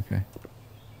 Okay.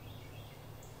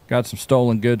 Got some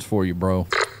stolen goods for you, bro.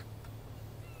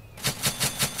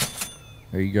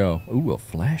 There you go. Ooh, a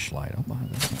flashlight. I'll buy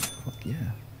that. Fuck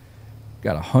yeah.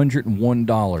 Got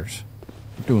 $101.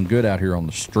 We're doing good out here on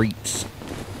the streets.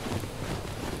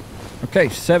 Okay,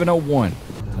 701.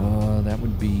 That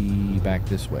would be back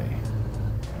this way.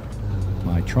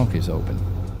 My trunk is open.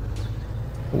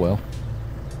 Oh well.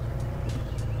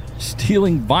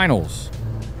 Stealing vinyls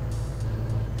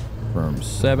from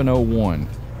 701.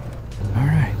 All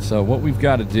right, so what we've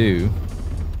got to do.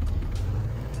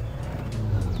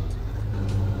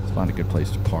 Let's find a good place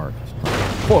to park.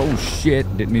 Whoa,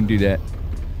 shit. Didn't mean to do that.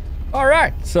 All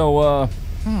right, so,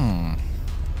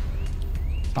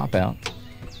 Hop out.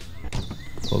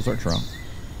 Close our trunk.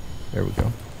 There we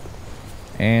go.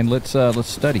 And let's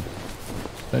study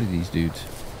these dudes.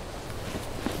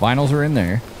 Vinyls are in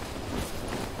there.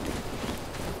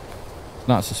 It's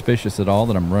not suspicious at all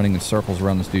that I'm running in circles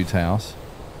around this dude's house.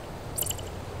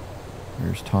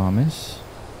 There's Thomas.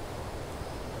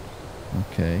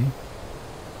 Okay.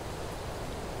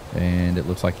 And it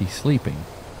looks like he's sleeping.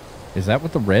 Is that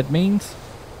what the red means?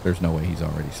 There's no way he's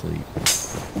already asleep.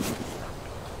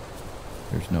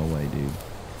 There's no way, dude.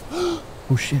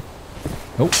 Oh, shit.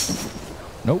 Nope.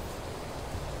 Nope.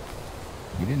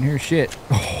 You didn't hear shit.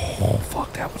 Oh,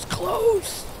 fuck, that was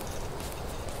close.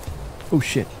 Oh,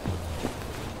 shit.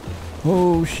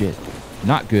 Oh, shit.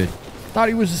 Not good. Thought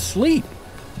he was asleep.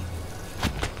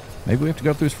 Maybe we have to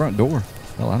go through his front door.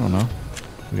 Well, I don't know.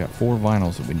 We got 4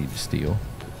 vinyls that we need to steal.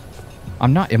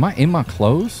 I'm not. Am I in my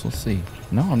clothes? Let's see.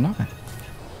 No, I'm not.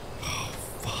 Oh,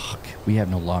 fuck. We have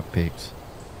no lock picks.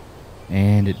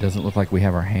 And it doesn't look like we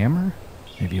have our hammer.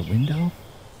 Maybe a window?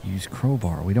 Use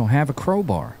crowbar. We don't have a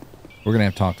crowbar. We're going to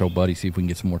have to talk to old buddy, see if we can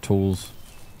get some more tools.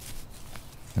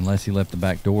 Unless he left the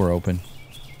back door open.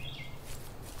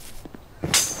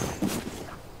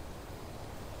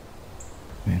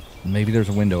 Man, maybe there's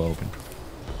a window open.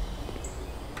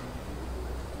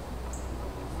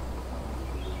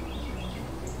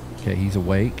 Okay, he's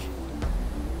awake.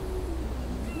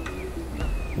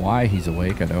 Why he's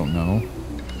awake, I don't know.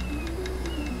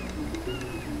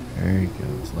 There he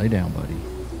goes. Lay down, buddy.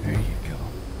 There you go.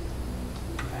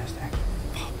 Fast action.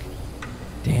 Fuck.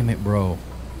 Damn it, bro.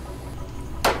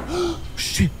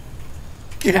 Shit.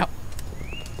 Get out.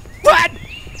 What?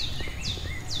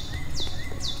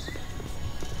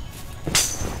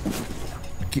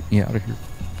 Get me out of here.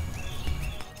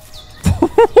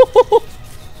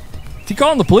 Is he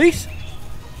calling the police?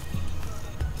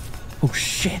 Oh,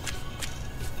 shit.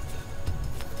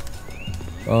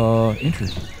 Entry.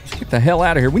 Let's get the hell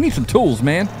out of here. We need some tools,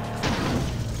 man.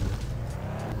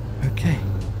 Okay.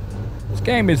 This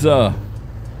game is, a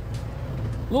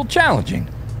little challenging.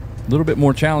 A little bit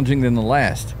more challenging than the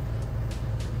last.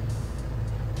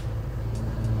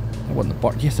 That wasn't the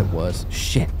bar. Yes, it was.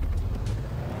 Shit.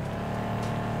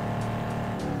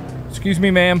 Excuse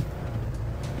me, ma'am.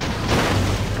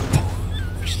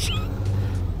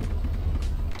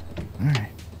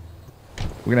 Alright.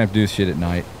 We're gonna have to do this shit at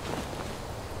night.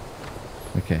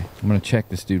 Okay, I'm gonna check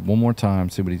this dude one more time,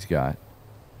 see what he's got.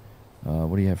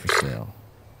 What do you have for sale?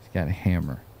 He's got a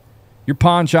hammer. Your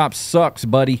pawn shop sucks,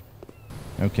 buddy.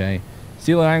 Okay.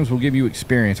 Stealing items will give you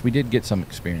experience. We did get some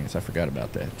experience. I forgot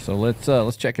about that. So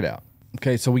let's check it out.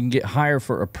 Okay, so we can get higher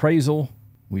for appraisal.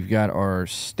 We've got our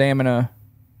stamina,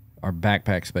 our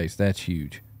backpack space. That's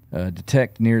huge.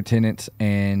 Detect near tenants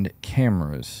and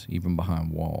cameras, even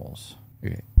behind walls.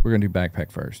 Okay, we're gonna do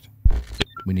backpack first.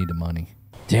 We need the money.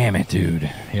 Damn it, dude.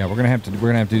 Yeah, we're gonna have to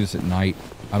do this at night.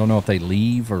 I don't know if they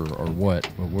leave or what,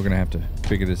 but we're gonna have to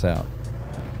figure this out.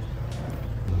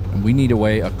 And we need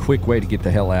a quick way to get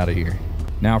the hell out of here.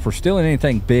 Now, if we're stealing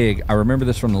anything big, I remember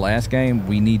this from the last game.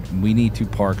 We need to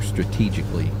park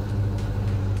strategically.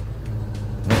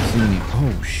 I don't see any.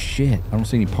 Oh shit! I don't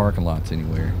see any parking lots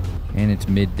anywhere, and it's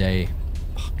midday.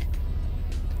 Fuck.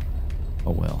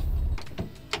 Oh well.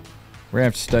 We're gonna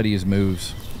have to study his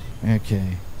moves.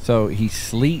 Okay. So he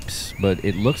sleeps, but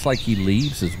it looks like he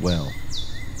leaves as well.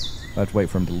 I have to wait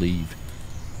for him to leave.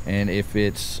 And if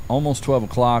it's almost 12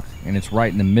 o'clock and it's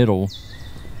right in the middle,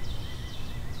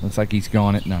 looks like he's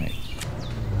gone at night.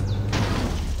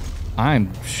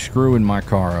 I'm screwing my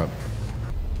car up.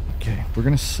 Okay, we're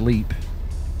gonna sleep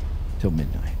till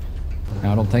midnight.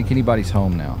 Now, I don't think anybody's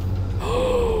home now.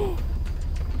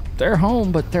 They're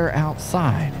home, but they're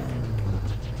outside.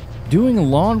 Doing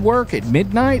lawn work at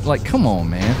midnight? Like, come on,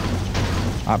 man.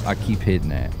 I keep hitting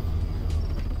that.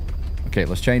 Okay,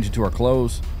 let's change into our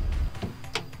clothes.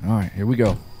 All right, here we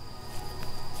go.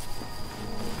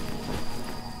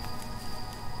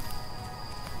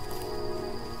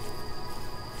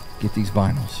 Get these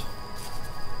vinyls.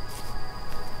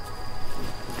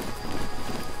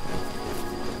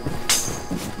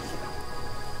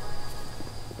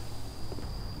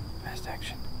 Fast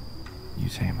action.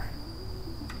 Use hammer.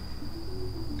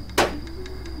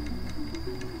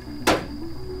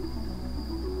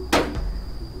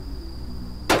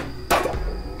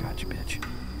 Gotcha, bitch.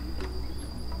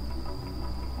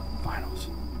 Vinyls.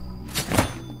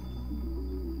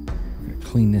 We're gonna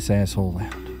clean this asshole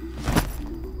out.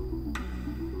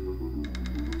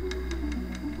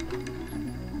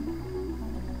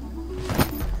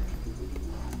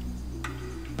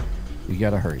 We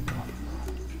gotta hurry though.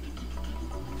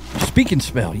 Speak and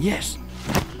spell, yes.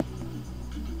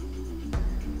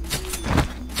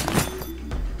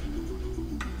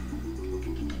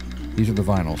 These are the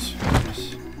vinyls.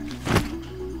 Yes.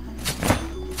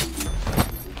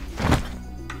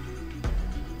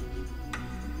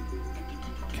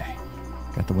 Okay.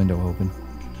 Got the window open.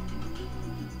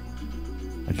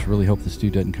 I just really hope this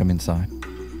dude doesn't come inside.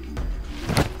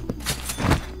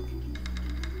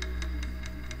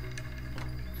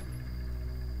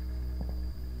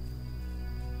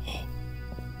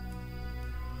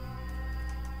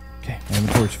 Okay, my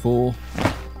inventory's full.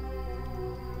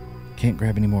 Can't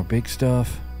grab any more big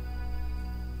stuff.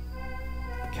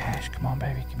 Cash, come on,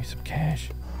 baby. Give me some cash.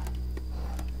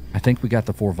 I think we got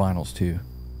the 4 vinyls, too.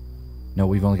 No,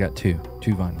 we've only got 2.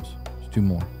 2 vinyls. There's 2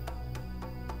 more.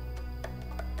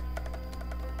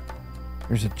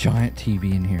 There's a giant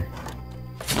TV in here.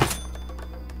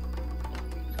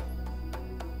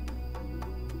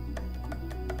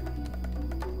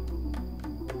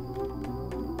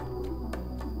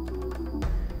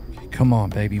 Okay, come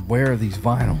on, baby. Where are these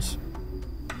vinyls?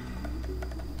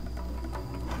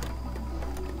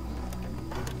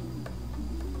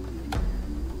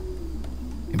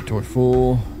 Inventory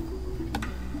full.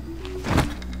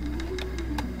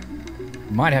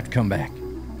 Might have to come back.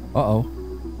 Uh-oh.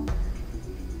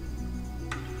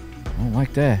 I don't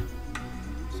like that.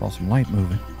 Saw some light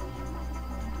moving.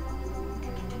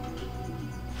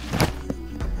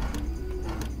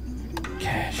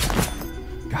 Cash.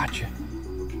 Gotcha.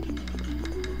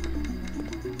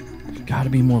 There's gotta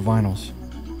be more vinyls.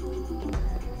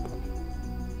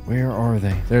 Where are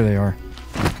they? There they are.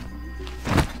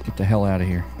 Get the hell out of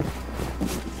here.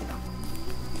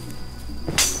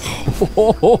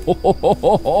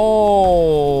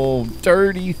 Oh,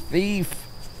 dirty thief.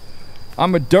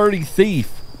 I'm a dirty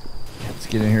thief. Let's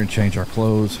get in here and change our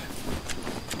clothes.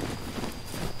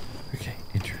 Okay,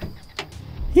 enter.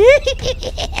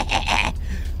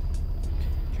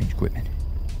 Change equipment.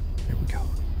 There we go.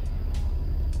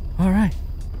 All right.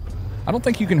 I don't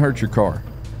think you can hurt your car.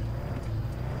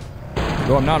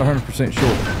 Though I'm not 100%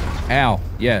 sure. Ow.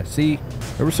 Yeah, see?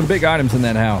 There were some big items in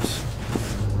that house.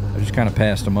 I just kind of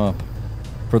passed them up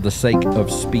for the sake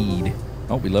of speed.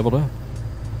 Oh, we leveled up.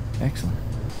 Excellent.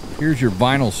 Here's your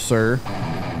vinyls, sir.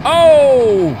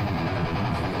 Oh!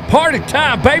 Party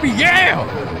time, baby, yeah!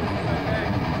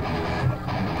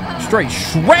 Straight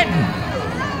shredding.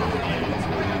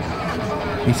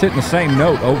 He's hitting the same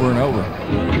note over and over.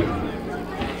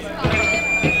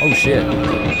 Oh, shit.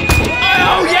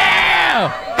 Oh,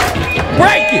 yeah!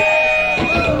 Break it!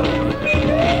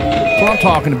 That's what I'm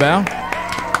talking about.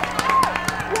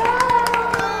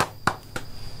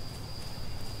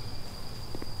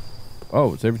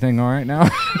 Oh, is everything all right now?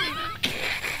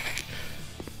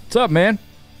 What's up, man?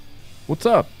 What's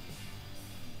up?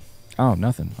 Oh,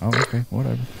 nothing. Oh, okay,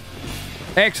 whatever.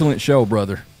 Excellent show,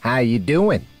 brother. How you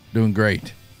doing? Doing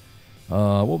great.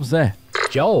 What was that?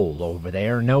 Joel over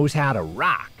there knows how to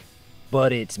rock,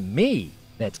 but it's me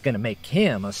that's gonna make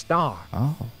him a star.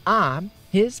 Oh, I'm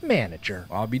his manager.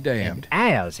 I'll be damned.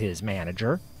 And as his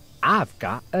manager, I've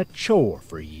got a chore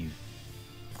for you.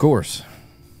 Of course.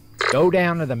 Go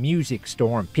down to the music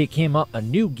store and pick him up a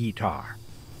new guitar.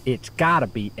 It's gotta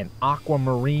be an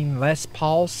Aquamarine Les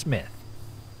Paul Smith.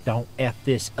 Don't F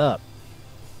this up.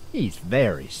 He's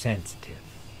very sensitive.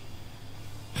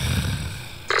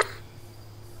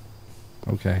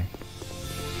 Okay.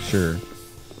 Sure.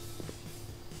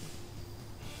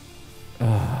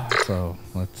 So,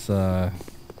 let's go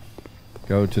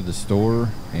to the store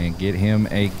and get him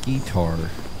a guitar.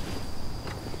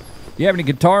 You have any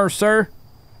guitars, sir?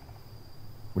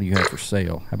 What do you have for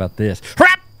sale? How about this?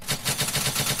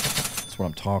 That's what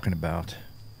I'm talking about.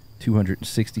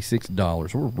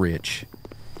 $266. We're rich.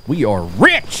 We are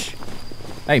rich!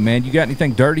 Hey, man, you got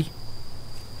anything dirty?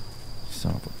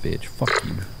 Son of a bitch. Fuck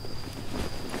you.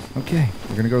 Okay,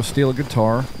 we're gonna go steal a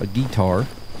guitar. What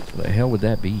the hell would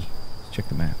that be? Let's check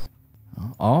the map.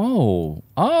 Oh.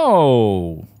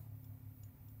 Oh!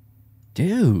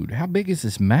 Dude, how big is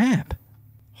this map?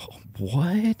 Oh,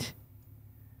 what?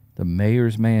 The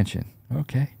mayor's mansion.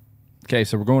 Okay. Okay,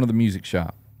 so we're going to the music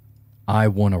shop. I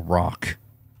want to rock.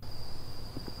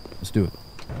 Let's do it.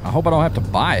 I hope I don't have to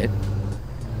buy it.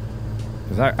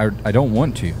 Because I don't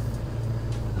want to.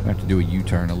 I have to do a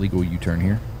U-turn, a legal U-turn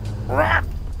here.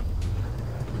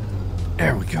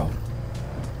 There we go.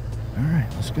 All right,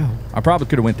 let's go. I probably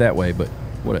could have went that way, but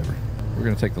whatever. We're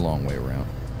going to take the long way around.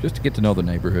 Just to get to know the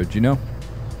neighborhood, you know?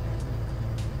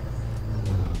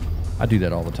 I do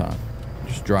that all the time.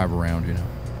 Just drive around, you know.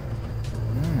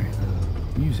 All right.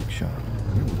 Music shop.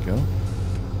 There we go.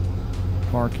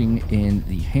 Parking in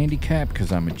the handicap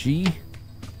because I'm a G.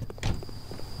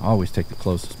 I always take the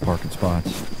closest parking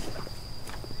spots.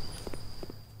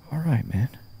 All right, man.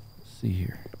 Let's see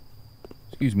here.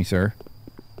 Excuse me, sir.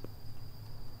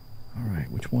 All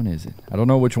right, which one is it? I don't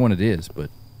know which one it is, but...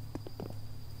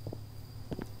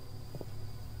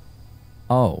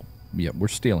 Oh, yeah, we're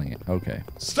stealing it. Okay.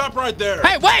 Stop right there!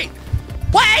 Hey, wait!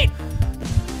 Wait!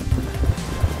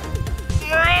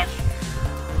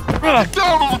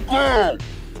 Down on the ground!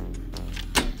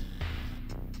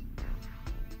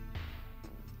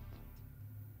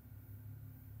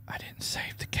 I didn't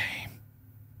save the game.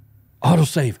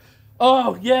 Autosave.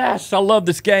 Oh, yes, I love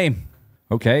this game.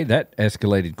 Okay, that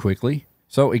escalated quickly.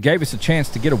 So it gave us a chance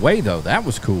to get away, though. That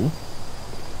was cool.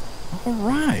 All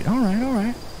right, all right, all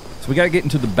right. So we got to get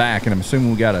into the back, and I'm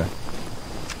assuming we got to...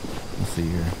 Let's see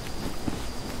here.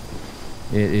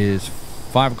 It is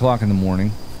 5 o'clock in the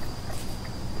morning.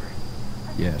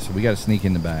 Yeah, so we got to sneak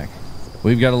in the back.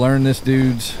 We've got to learn this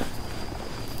dude's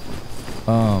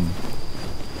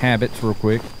habits real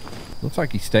quick. Looks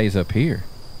like he stays up here.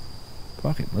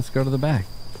 Fuck it, let's go to the back.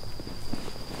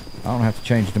 I don't have to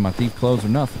change into my thief clothes or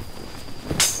nothing.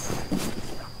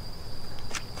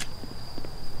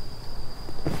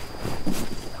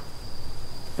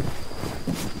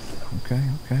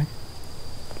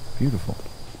 Beautiful.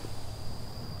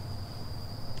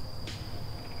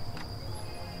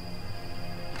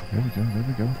 There we go. There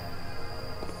we go.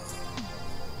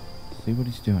 See what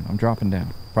he's doing. I'm dropping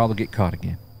down. Probably get caught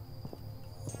again.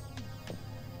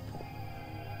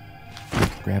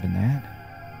 Grabbing that.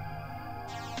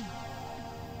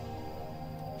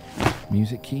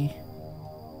 Music key.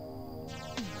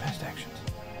 Past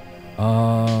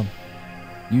actions.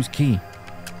 Use key.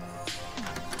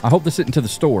 I hope this isn't to the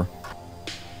store.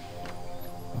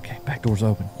 Okay, back door's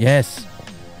open. Yes.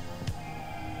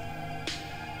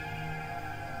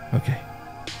 Okay.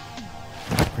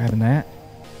 Grabbing that.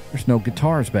 There's no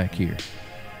guitars back here.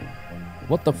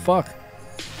 What the fuck?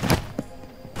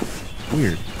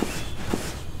 Weird.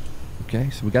 Okay,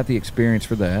 so we got the experience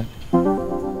for that.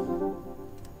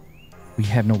 We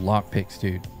have no lockpicks,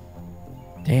 dude.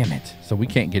 Damn it. So we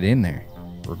can't get in there,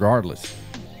 regardless.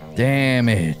 Damn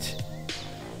it.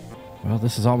 Well,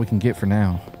 this is all we can get for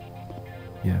now.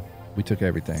 Yeah, we took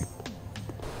everything.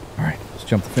 All right, let's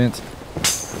jump the fence.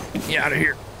 Get out of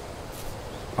here.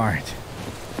 All right.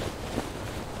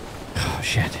 Oh,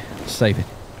 shit. Let's save it.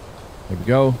 There we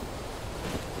go.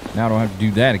 Now I don't have to do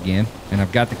that again, and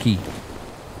I've got the key.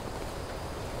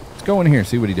 Let's go in here and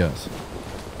see what he does.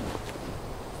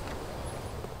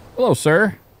 Hello,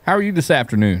 sir. How are you this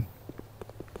afternoon?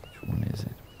 Which one is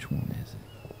it? Which one is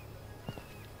it?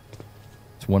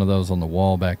 It's one of those on the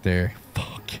wall back there.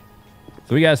 Fuck.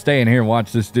 So we gotta stay in here and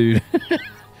watch this dude.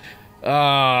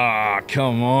 Ah,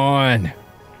 come on.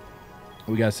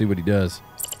 We gotta see what he does.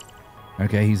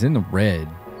 Okay, he's in the red,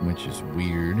 which is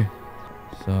weird.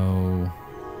 So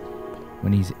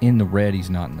when he's in the red, he's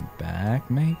not in the back,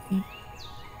 maybe?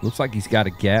 Looks like he's got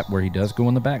a gap where he does go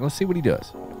in the back. Let's see what he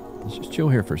does. Let's just chill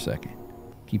here for a second.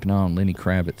 Keep an eye on Lenny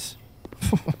Kravitz.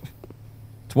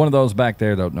 It's one of those back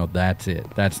there, though. No, that's it.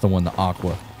 That's the one, the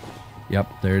aqua.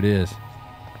 Yep, there it is.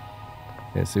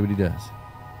 Okay, let's see what he does.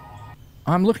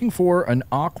 I'm looking for an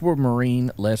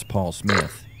aquamarine Les Paul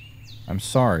Smith. I'm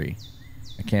sorry.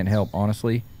 I can't help,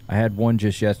 honestly. I had one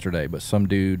just yesterday, but some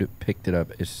dude picked it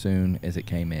up as soon as it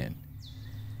came in.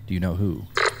 Do you know who?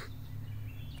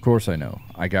 Of course I know.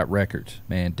 I got records,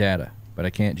 man, data. But I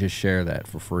can't just share that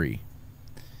for free.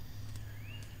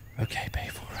 Okay, pay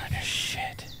for it.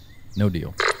 Shit. No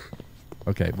deal.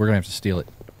 Okay, we're going to have to steal it.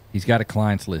 He's got a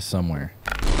clients list somewhere.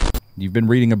 You've been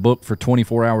reading a book for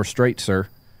 24 hours straight, sir.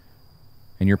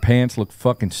 And your pants look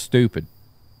fucking stupid.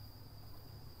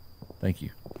 Thank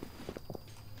you.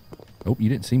 Oh, you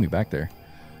didn't see me back there.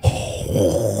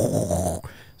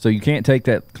 So you can't take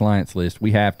that clients list.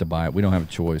 We have to buy it. We don't have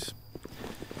a choice.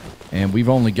 And we've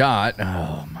only got...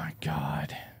 Oh, my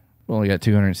God. We only got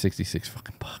 266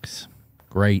 fucking bucks.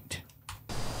 Great.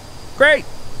 Great!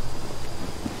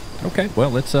 Okay, well,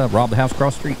 let's rob the house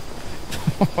across the street.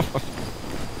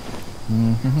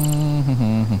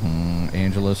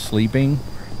 Angela's sleeping.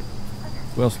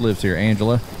 Who else lives here?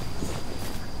 Angela.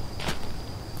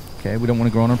 Okay, we don't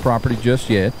want to go on her property just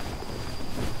yet.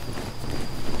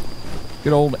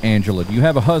 Good old Angela. Do you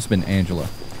have a husband, Angela?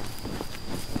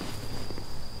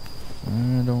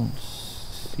 I don't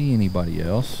see anybody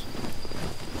else.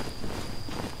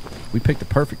 We picked the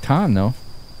perfect time, though.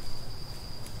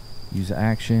 Use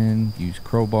action, use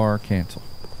crowbar, cancel.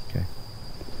 Okay.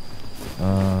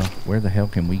 Where the hell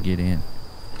can we get in?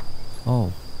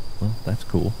 Oh, well, that's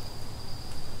cool.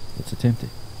 Let's attempt it.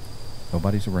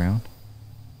 Nobody's around.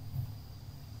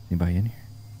 Anybody in here?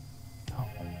 No.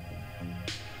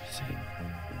 Let's see.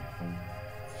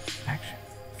 Action.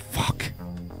 Fuck.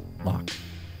 Locked.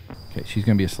 Okay, she's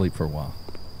gonna be asleep for a while.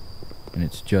 And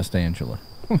it's just Angela.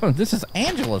 This is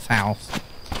Angela's house.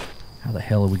 How the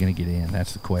hell are we gonna get in?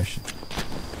 That's the question.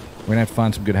 We're gonna have to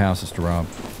find some good houses to rob.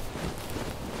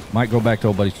 Might go back to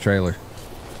old buddy's trailer.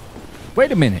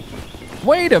 Wait a minute.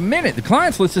 Wait a minute. The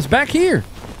clients list is back here.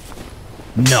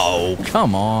 No,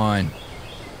 come on.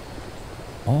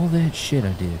 All that shit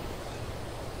I did.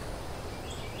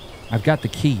 I've got the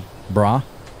key, brah.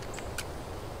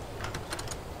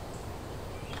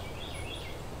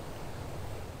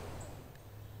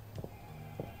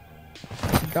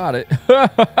 Got it.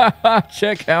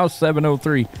 Check house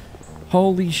 703.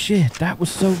 Holy shit, that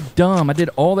was so dumb. I did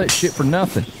all that shit for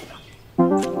nothing.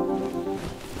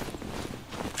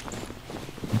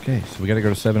 Okay, so we gotta go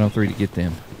to 703 to get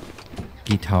them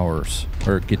guitars,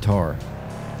 or guitar.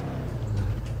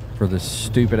 For this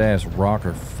stupid ass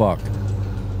rocker fuck.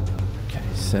 Okay,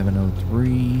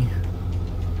 703.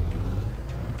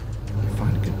 Let me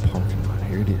find a good parking lot.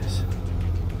 Here it is.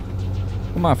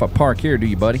 Don't mind if I park here, do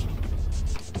you, buddy?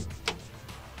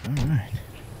 Alright.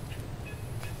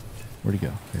 Where'd he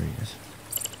go? There he is.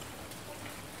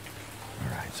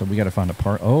 Alright, so we gotta find a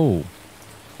park. Oh.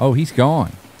 Oh, he's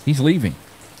gone. He's leaving.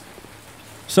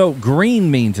 So green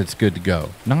means it's good to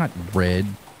go, not red.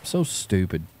 So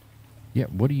stupid. Yeah,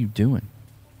 what are you doing?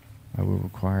 I will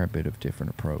require a bit of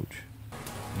different approach.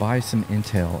 Buy some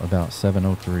intel about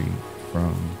 703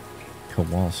 from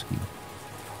Kowalski.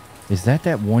 Is that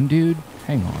one dude?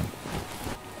 Hang on.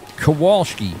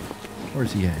 Kowalski.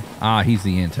 Where's he at? Ah, he's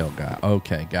the intel guy.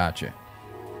 Okay, gotcha.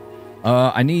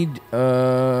 I need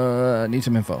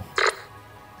some info.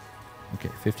 Okay,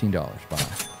 $15. Buy.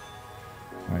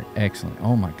 All right, excellent.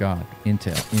 Oh my God,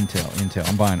 intel.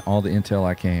 I'm buying all the intel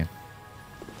I can.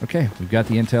 Okay, we've got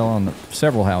the intel on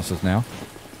several houses now.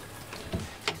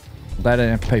 Glad I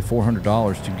didn't have to pay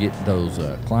 $400 to get those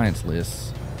clients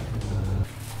lists.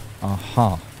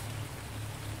 Aha.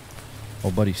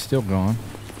 Oh, buddy's still gone.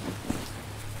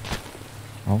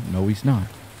 Oh, no, he's not.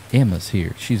 Emma's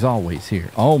here. She's always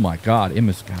here. Oh my God,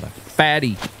 Emma's got a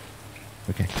fatty.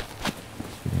 Okay,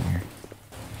 get in here.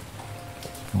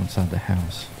 Go inside the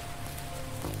house.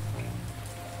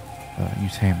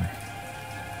 Use hammer.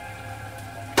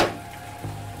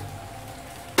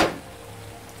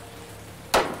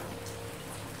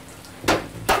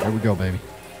 There we go, baby.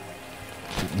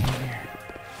 Get in here.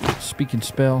 Speak and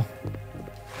spell.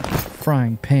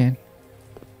 Frying pan.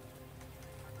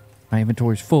 My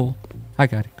inventory's full. I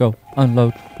gotta go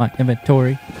unload my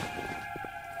inventory.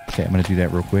 Okay, I'm gonna do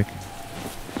that real quick.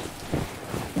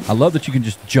 I love that you can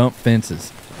just jump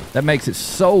fences. That makes it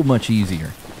so much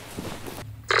easier.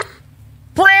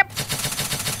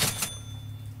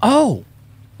 Oh!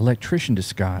 Electrician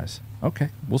disguise. Okay,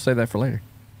 we'll save that for later.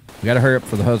 We gotta hurry up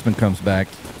before the husband comes back.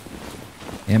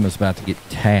 Emma's about to get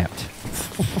tapped.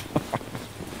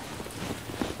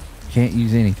 Can't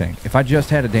use anything. If I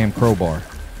just had a damn crowbar.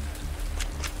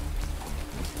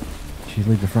 Did she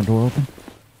leave the front door open?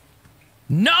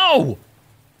 No!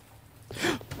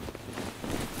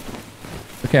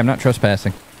 Okay, I'm not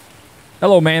trespassing.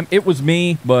 Hello, ma'am. It was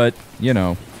me, but, you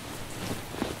know.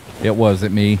 It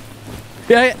wasn't me.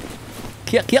 Yeah.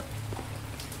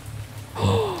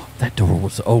 That door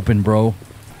was open, bro.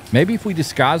 Maybe if we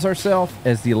disguise ourselves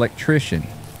as the electrician.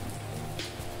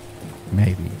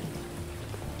 Maybe.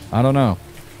 I don't know.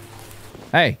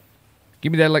 Hey,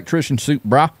 give me that electrician suit,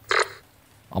 brah.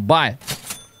 I'll buy it.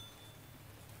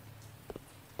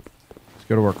 Let's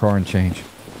go to our car and change.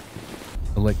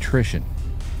 Electrician.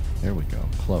 There we go.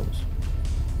 Close.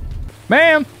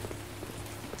 Ma'am!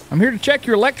 I'm here to check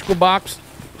your electrical box.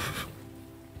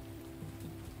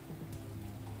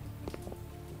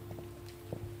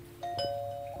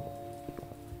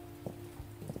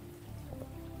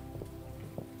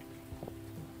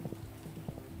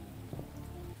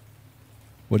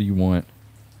 What do you want?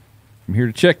 I'm here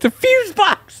to check the fuse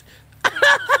box.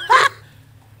 I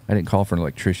didn't call for an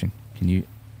electrician. Can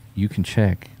you can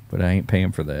check, but I ain't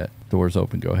paying for that. Door's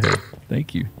open. Go ahead.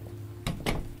 Thank you.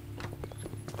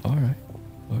 All right.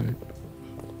 All right.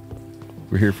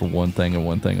 We're here for one thing and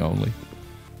one thing only.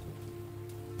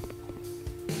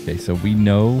 Okay, so we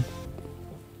know.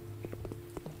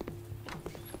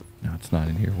 No, it's not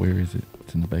in here. Where is it?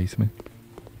 It's in the basement.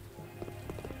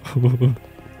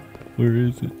 Where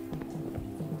is it?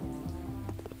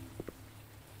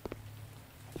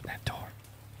 Open that door.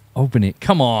 Open it.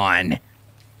 Come on.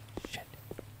 Shit.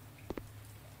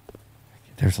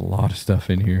 There's a lot of stuff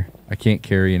in here. I can't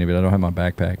carry any of it. I don't have my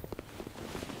backpack.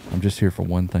 I'm just here for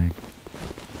one thing.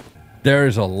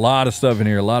 There's a lot of stuff in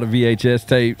here. A lot of VHS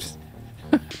tapes.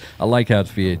 I like how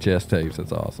it's VHS tapes.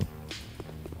 That's awesome.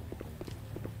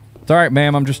 It's all right,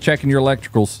 ma'am. I'm just checking your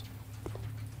electricals.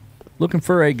 Looking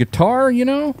for a guitar, you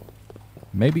know?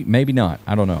 Maybe not.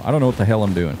 I don't know. I don't know what the hell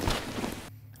I'm doing.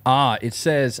 Ah, it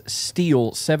says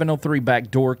steal 703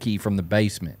 back door key from the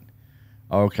basement.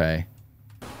 Okay.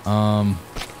 We're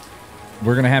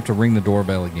going to have to ring the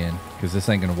doorbell again because this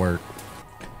ain't going to work.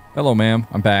 Hello, ma'am.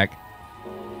 I'm back.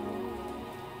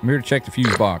 I'm here to check the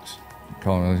fuse box.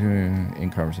 Calling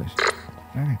in conversation.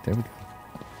 All right, there we go.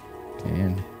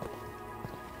 And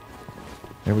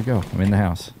there we go. I'm in the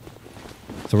house.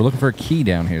 So we're looking for a key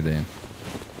down here then.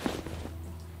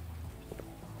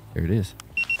 There it is.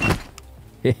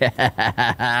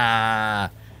 Yeah.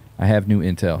 I have new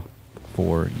intel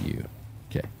for you.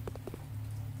 Okay.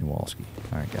 Kowalski.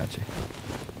 All right, gotcha.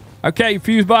 Okay,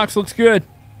 fuse box looks good.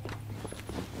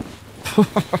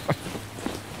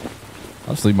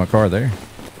 I'll just leave my car there.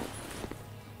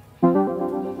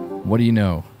 What do you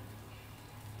know?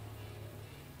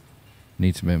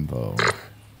 Need some info.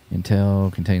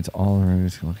 Intel contains all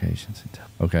risk locations. Intel.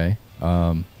 Okay.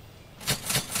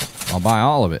 I'll buy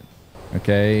all of it.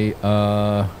 Okay.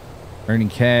 Earning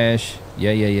cash.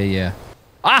 Yeah.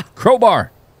 Ah,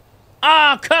 crowbar.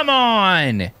 Ah, come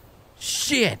on.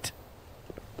 Shit.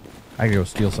 I gotta go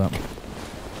steal something.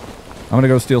 I'm gonna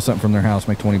go steal something from their house,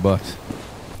 make 20 bucks.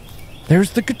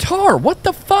 There's the guitar. What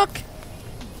the fuck?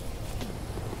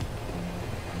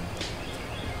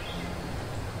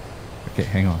 Okay,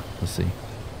 hang on. Let's see.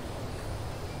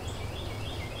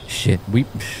 Shit, we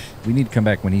need to come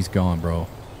back when he's gone, bro.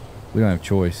 We don't have a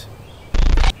choice.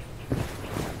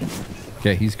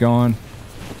 Okay, he's gone.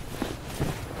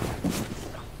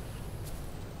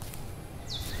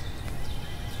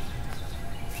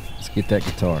 Let's get that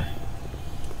guitar.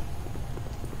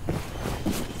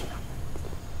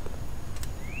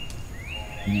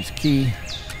 Use key.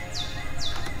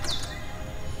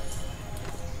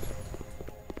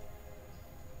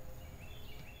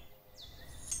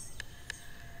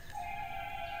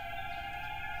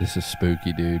 This is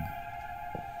spooky, dude.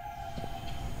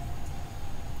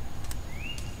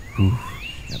 Ooh,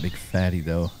 got big fatty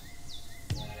though.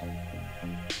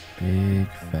 Big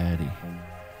fatty.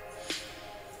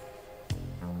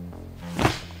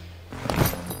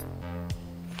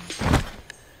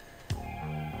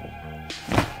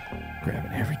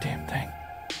 Grabbing every damn thing.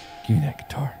 Give me that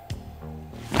guitar.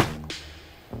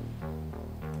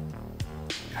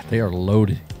 God, they are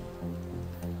loaded.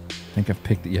 I think I've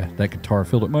picked it. Yeah, that guitar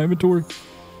filled up my inventory.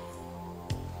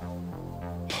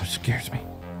 Oh, it scares me.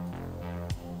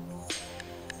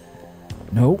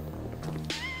 Nope.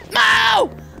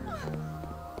 No!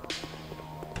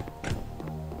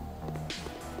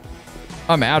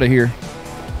 I'm out of here.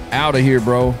 Out of here,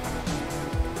 bro.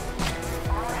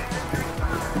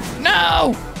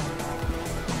 No!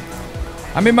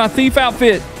 I'm in my thief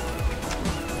outfit.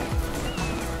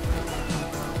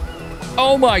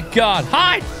 Oh my God.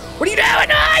 Hide! What are you doing?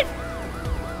 Hide!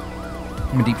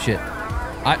 I'm in deep shit.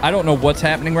 I don't know what's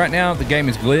happening right now. The game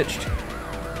is glitched.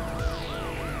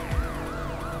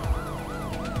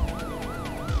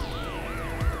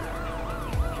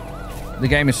 The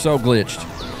game is so glitched.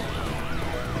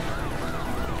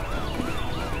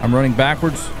 I'm running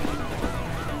backwards.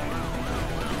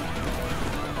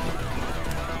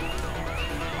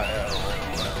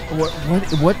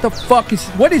 What the fuck is...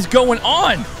 What is going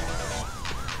on?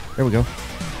 There we go.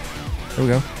 There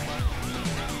we go.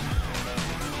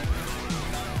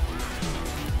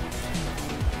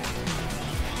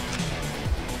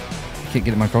 Can't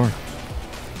get in my car.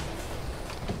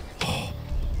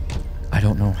 I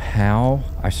don't know how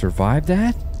I survived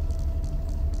that.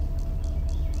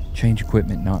 Change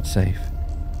equipment, not safe.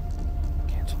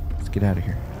 Cancel. Let's get out of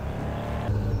here.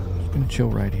 I'm just gonna chill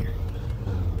right here.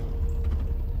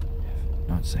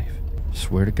 Not safe.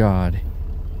 Swear to God,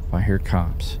 if I hear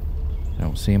cops, I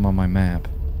don't see them on my map.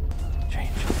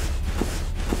 Change.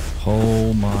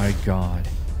 Oh my God.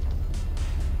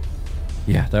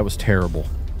 Yeah, that was terrible.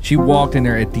 She walked in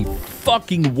there at the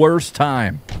fucking worst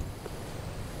time.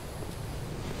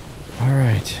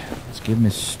 Alright, let's give him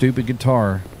his stupid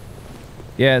guitar.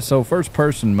 Yeah, so first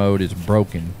person mode is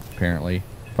broken, apparently.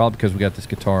 Probably because we got this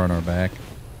guitar on our back.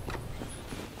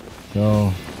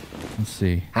 So, let's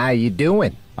see. How you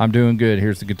doing? I'm doing good.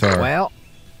 Here's the guitar. Well,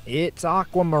 it's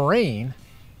aquamarine,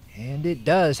 and it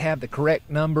does have the correct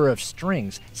number of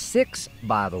strings. 6,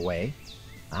 by the way.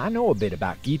 I know a bit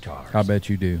about guitars. I bet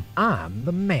you do. I'm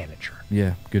the manager.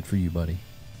 Yeah, good for you, buddy.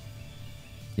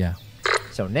 Yeah.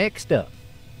 So next up,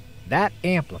 that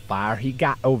amplifier he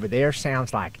got over there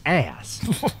sounds like ass.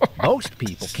 Most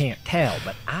people can't tell,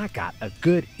 but I got a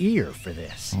good ear for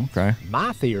this. Okay.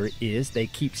 My theory is they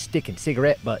keep sticking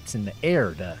cigarette butts in the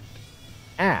air duct.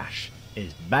 Ash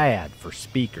is bad for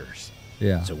speakers.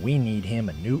 Yeah. So we need him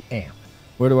a new amp.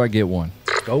 Where do I get one?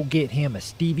 Go get him a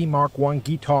Stevie Mark I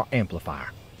guitar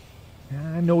amplifier.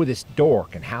 I know this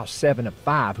dork in House 7 of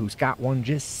 5 who's got one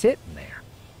just sitting there.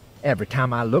 Every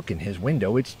time I look in his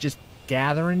window, it's just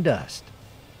gathering dust.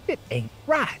 It ain't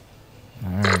right.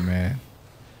 All right, man.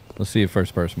 Let's see if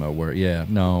first person mode works. Yeah,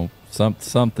 no,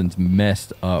 something's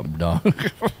messed up, dog.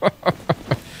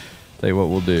 Tell you what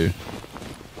we'll do.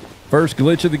 First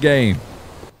glitch of the game.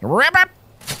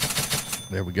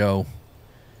 There we go.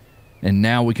 And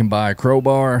now we can buy a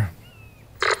crowbar.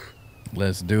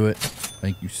 Let's do it.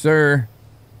 Thank you, sir.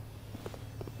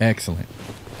 Excellent.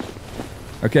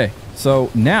 Okay,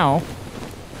 so now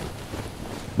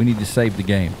we need to save the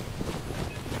game.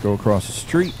 Go across the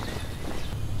street.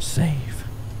 Save.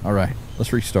 All right,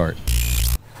 let's restart.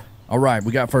 All right,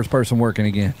 we got first person working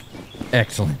again.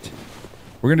 Excellent.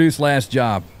 We're going to do this last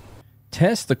job.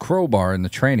 Test the crowbar in the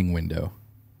training window.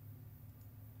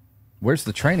 Where's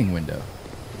the training window?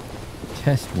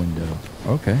 Test window.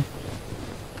 Okay.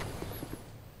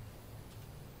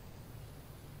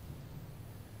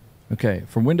 Okay,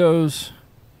 for windows,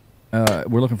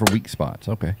 we're looking for weak spots.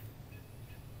 Okay.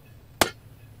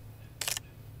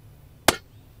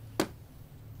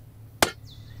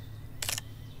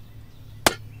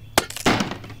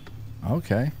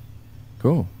 Okay.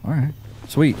 Cool. All right.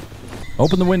 Sweet.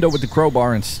 Open the window with the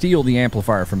crowbar and steal the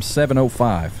amplifier from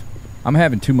 705. I'm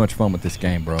having too much fun with this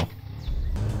game, bro.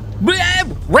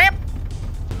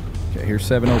 Okay, here's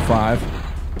 705.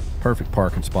 Perfect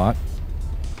parking spot.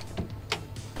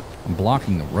 I'm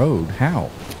blocking the road. How?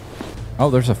 Oh,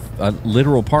 there's a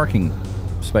literal parking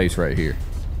space right here.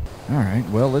 All right.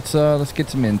 Well, let's get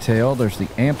some intel. There's the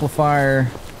amplifier.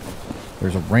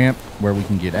 There's a ramp where we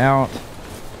can get out.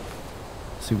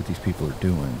 Let's see what these people are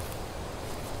doing.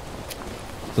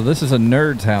 So this is a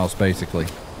nerd's house, basically.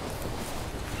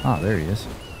 Ah, there he is.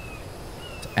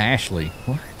 It's Ashley.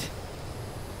 What?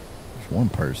 There's one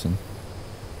person.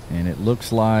 And it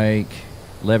looks like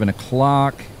 11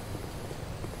 o'clock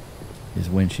is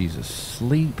when she's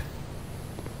asleep.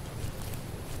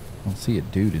 I don't see a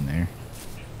dude in there.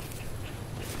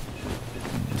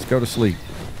 Let's go to sleep.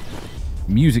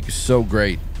 Music is so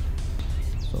great.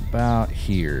 So about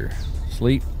here.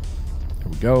 Sleep. There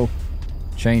we go.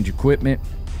 Change equipment.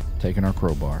 Taking our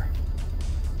crowbar.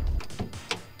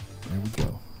 There we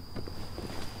go.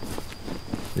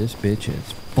 This bitch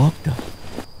is fucked up.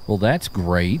 Well, that's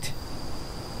great.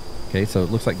 Okay, so it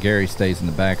looks like Gary stays in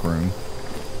the back room.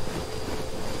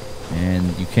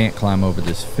 And you can't climb over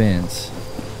this fence.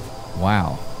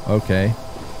 Wow. Okay.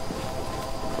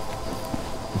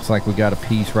 Looks like we got a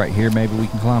piece right here. Maybe we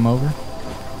can climb over.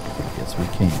 I guess we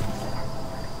can.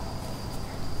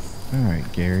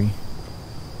 Alright, Gary.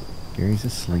 Gary's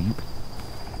asleep.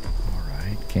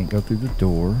 Alright. Can't go through the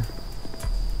door.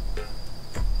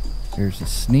 There's the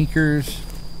sneakers.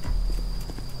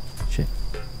 Shit.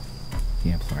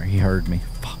 The amplifier. He heard me.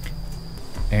 Fuck.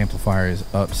 Amplifier is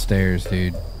upstairs,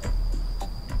 dude.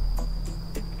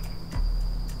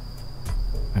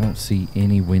 I don't see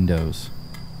any windows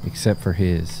except for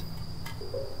his.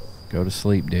 Go to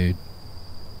sleep, dude.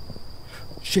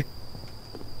 Shit.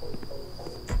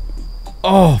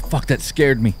 Oh, fuck, that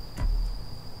scared me.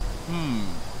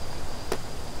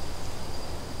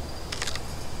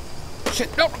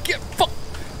 Shit, no, get fuck.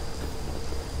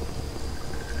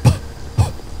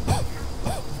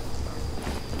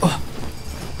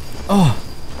 Oh,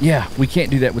 yeah, we can't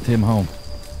do that with him home.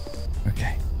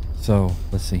 Okay, so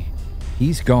let's see.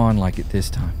 He's gone like at this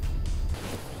time.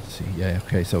 Let's see, yeah,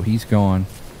 okay, so he's gone.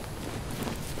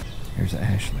 There's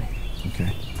Ashley.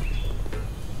 Okay.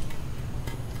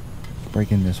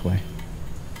 Break in this way.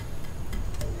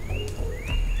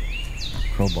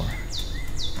 Crowbar.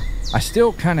 I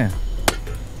still kind of...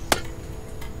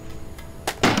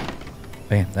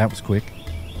 Bam, that was quick.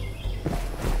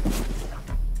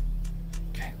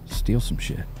 Okay, steal some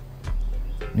shit.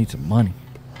 Need some money.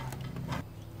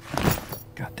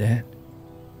 Got that.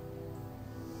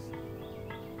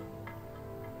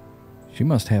 She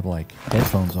must have like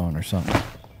headphones on or something.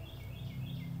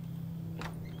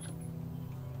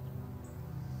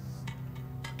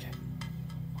 Okay.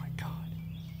 My God.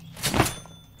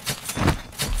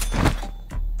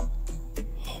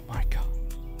 Oh my God.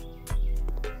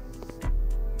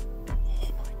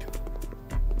 Oh my God.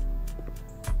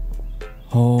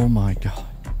 Oh my God.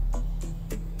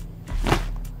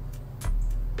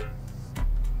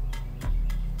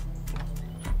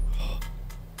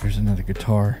 There's another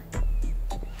guitar.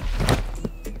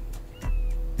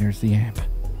 There's the amp.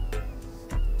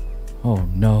 Oh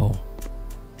no.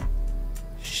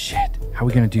 Shit. How are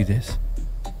we gonna do this?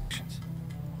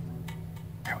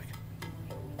 There we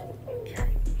go.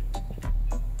 Carry.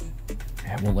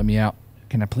 Yeah, it won't let me out.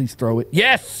 Can I please throw it?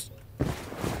 Yes!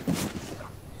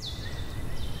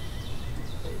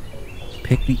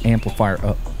 Pick the amplifier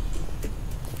up.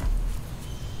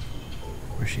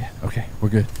 Where's she at? Okay, we're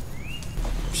good.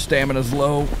 Stamina's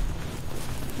low.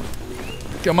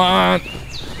 Come on.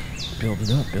 Build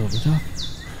it up, build it up.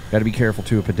 Gotta be careful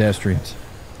too of pedestrians.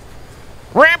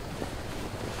 Ramp!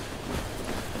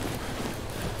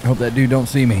 I hope that dude don't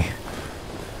see me.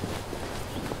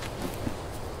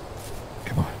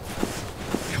 Come on.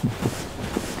 Come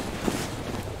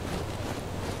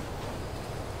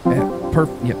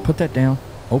on. Yeah, put that down.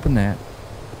 Open that.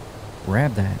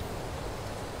 Grab that.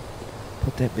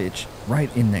 Put that bitch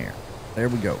right in there. There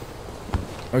we go.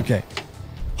 Okay.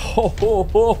 Ho, ho,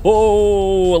 ho,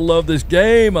 ho. I love this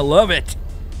game. I love it.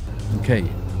 Okay.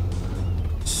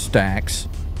 Stacks.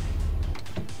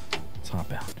 Let's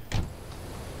hop out.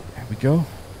 There we go.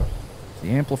 The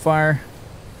amplifier.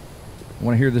 I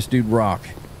want to hear this dude rock.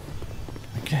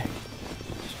 Okay.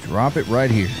 Just drop it right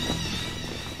here.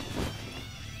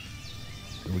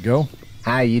 There we go.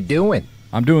 How you doing?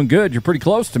 I'm doing good. You're pretty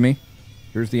close to me.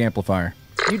 Here's the amplifier.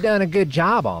 You done a good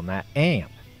job on that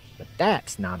amp, but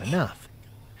that's not enough.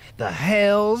 The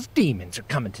hell's demons are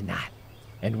coming tonight.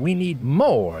 And we need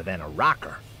more than a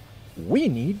rocker. We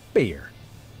need beer.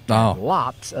 Oh,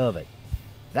 Lots of it.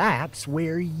 That's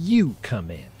where you come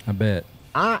in. I bet.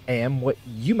 I am what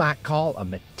you might call a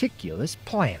meticulous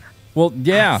planner. Well,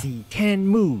 yeah. I see 10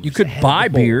 moves. You could ahead of buy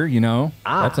the board. beer, you know.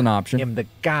 That's an option. I am the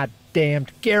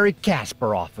goddamned Gary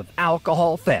Kasparov of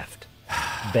alcohol theft.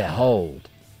 Behold.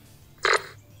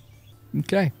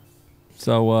 Okay.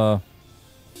 So,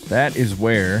 that is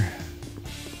where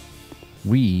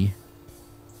we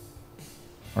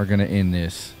are going to end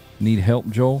this. Need help,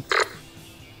 Joel?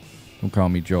 Don't call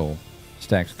me Joel.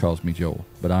 Stacks calls me Joel.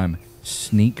 But I'm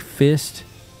Sneak Fist.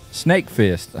 Snake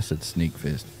Fist. I said Sneak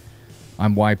Fist.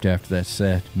 I'm wiped after that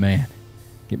set. Man,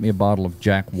 get me a bottle of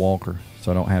Jack Walker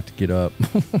so I don't have to get up.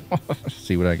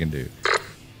 See what I can do.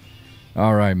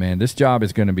 All right, man. This job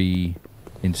is going to be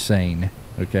insane,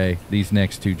 okay? These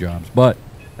next two jobs. But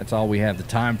that's all we have the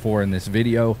time for in this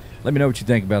video. Let me know what you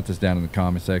think about this down in the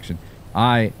comment section.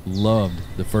 I loved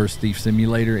the first Thief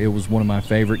Simulator. It was one of my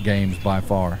favorite games by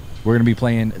far. We're going to be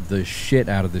playing the shit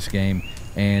out of this game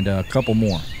and a couple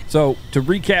more. So, to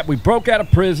recap, we broke out of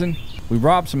prison. We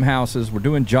robbed some houses. We're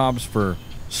doing jobs for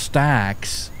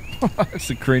Stacks. That's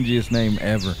the cringiest name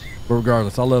ever. But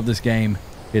regardless, I love this game.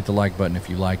 Hit the like button if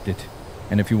you liked it.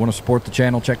 And if you want to support the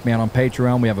channel, check me out on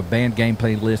Patreon. We have a banned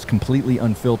gameplay list, completely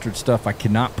unfiltered stuff I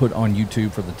cannot put on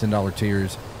YouTube for the $10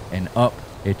 tiers and up.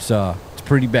 It's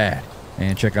pretty bad.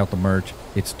 And check out the merch.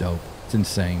 It's dope. It's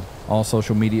insane. All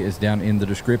social media is down in the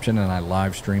description, and I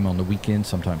live stream on the weekend,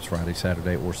 sometimes Friday,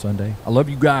 Saturday, or Sunday. I love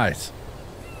you guys.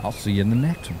 I'll see you in the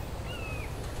next one.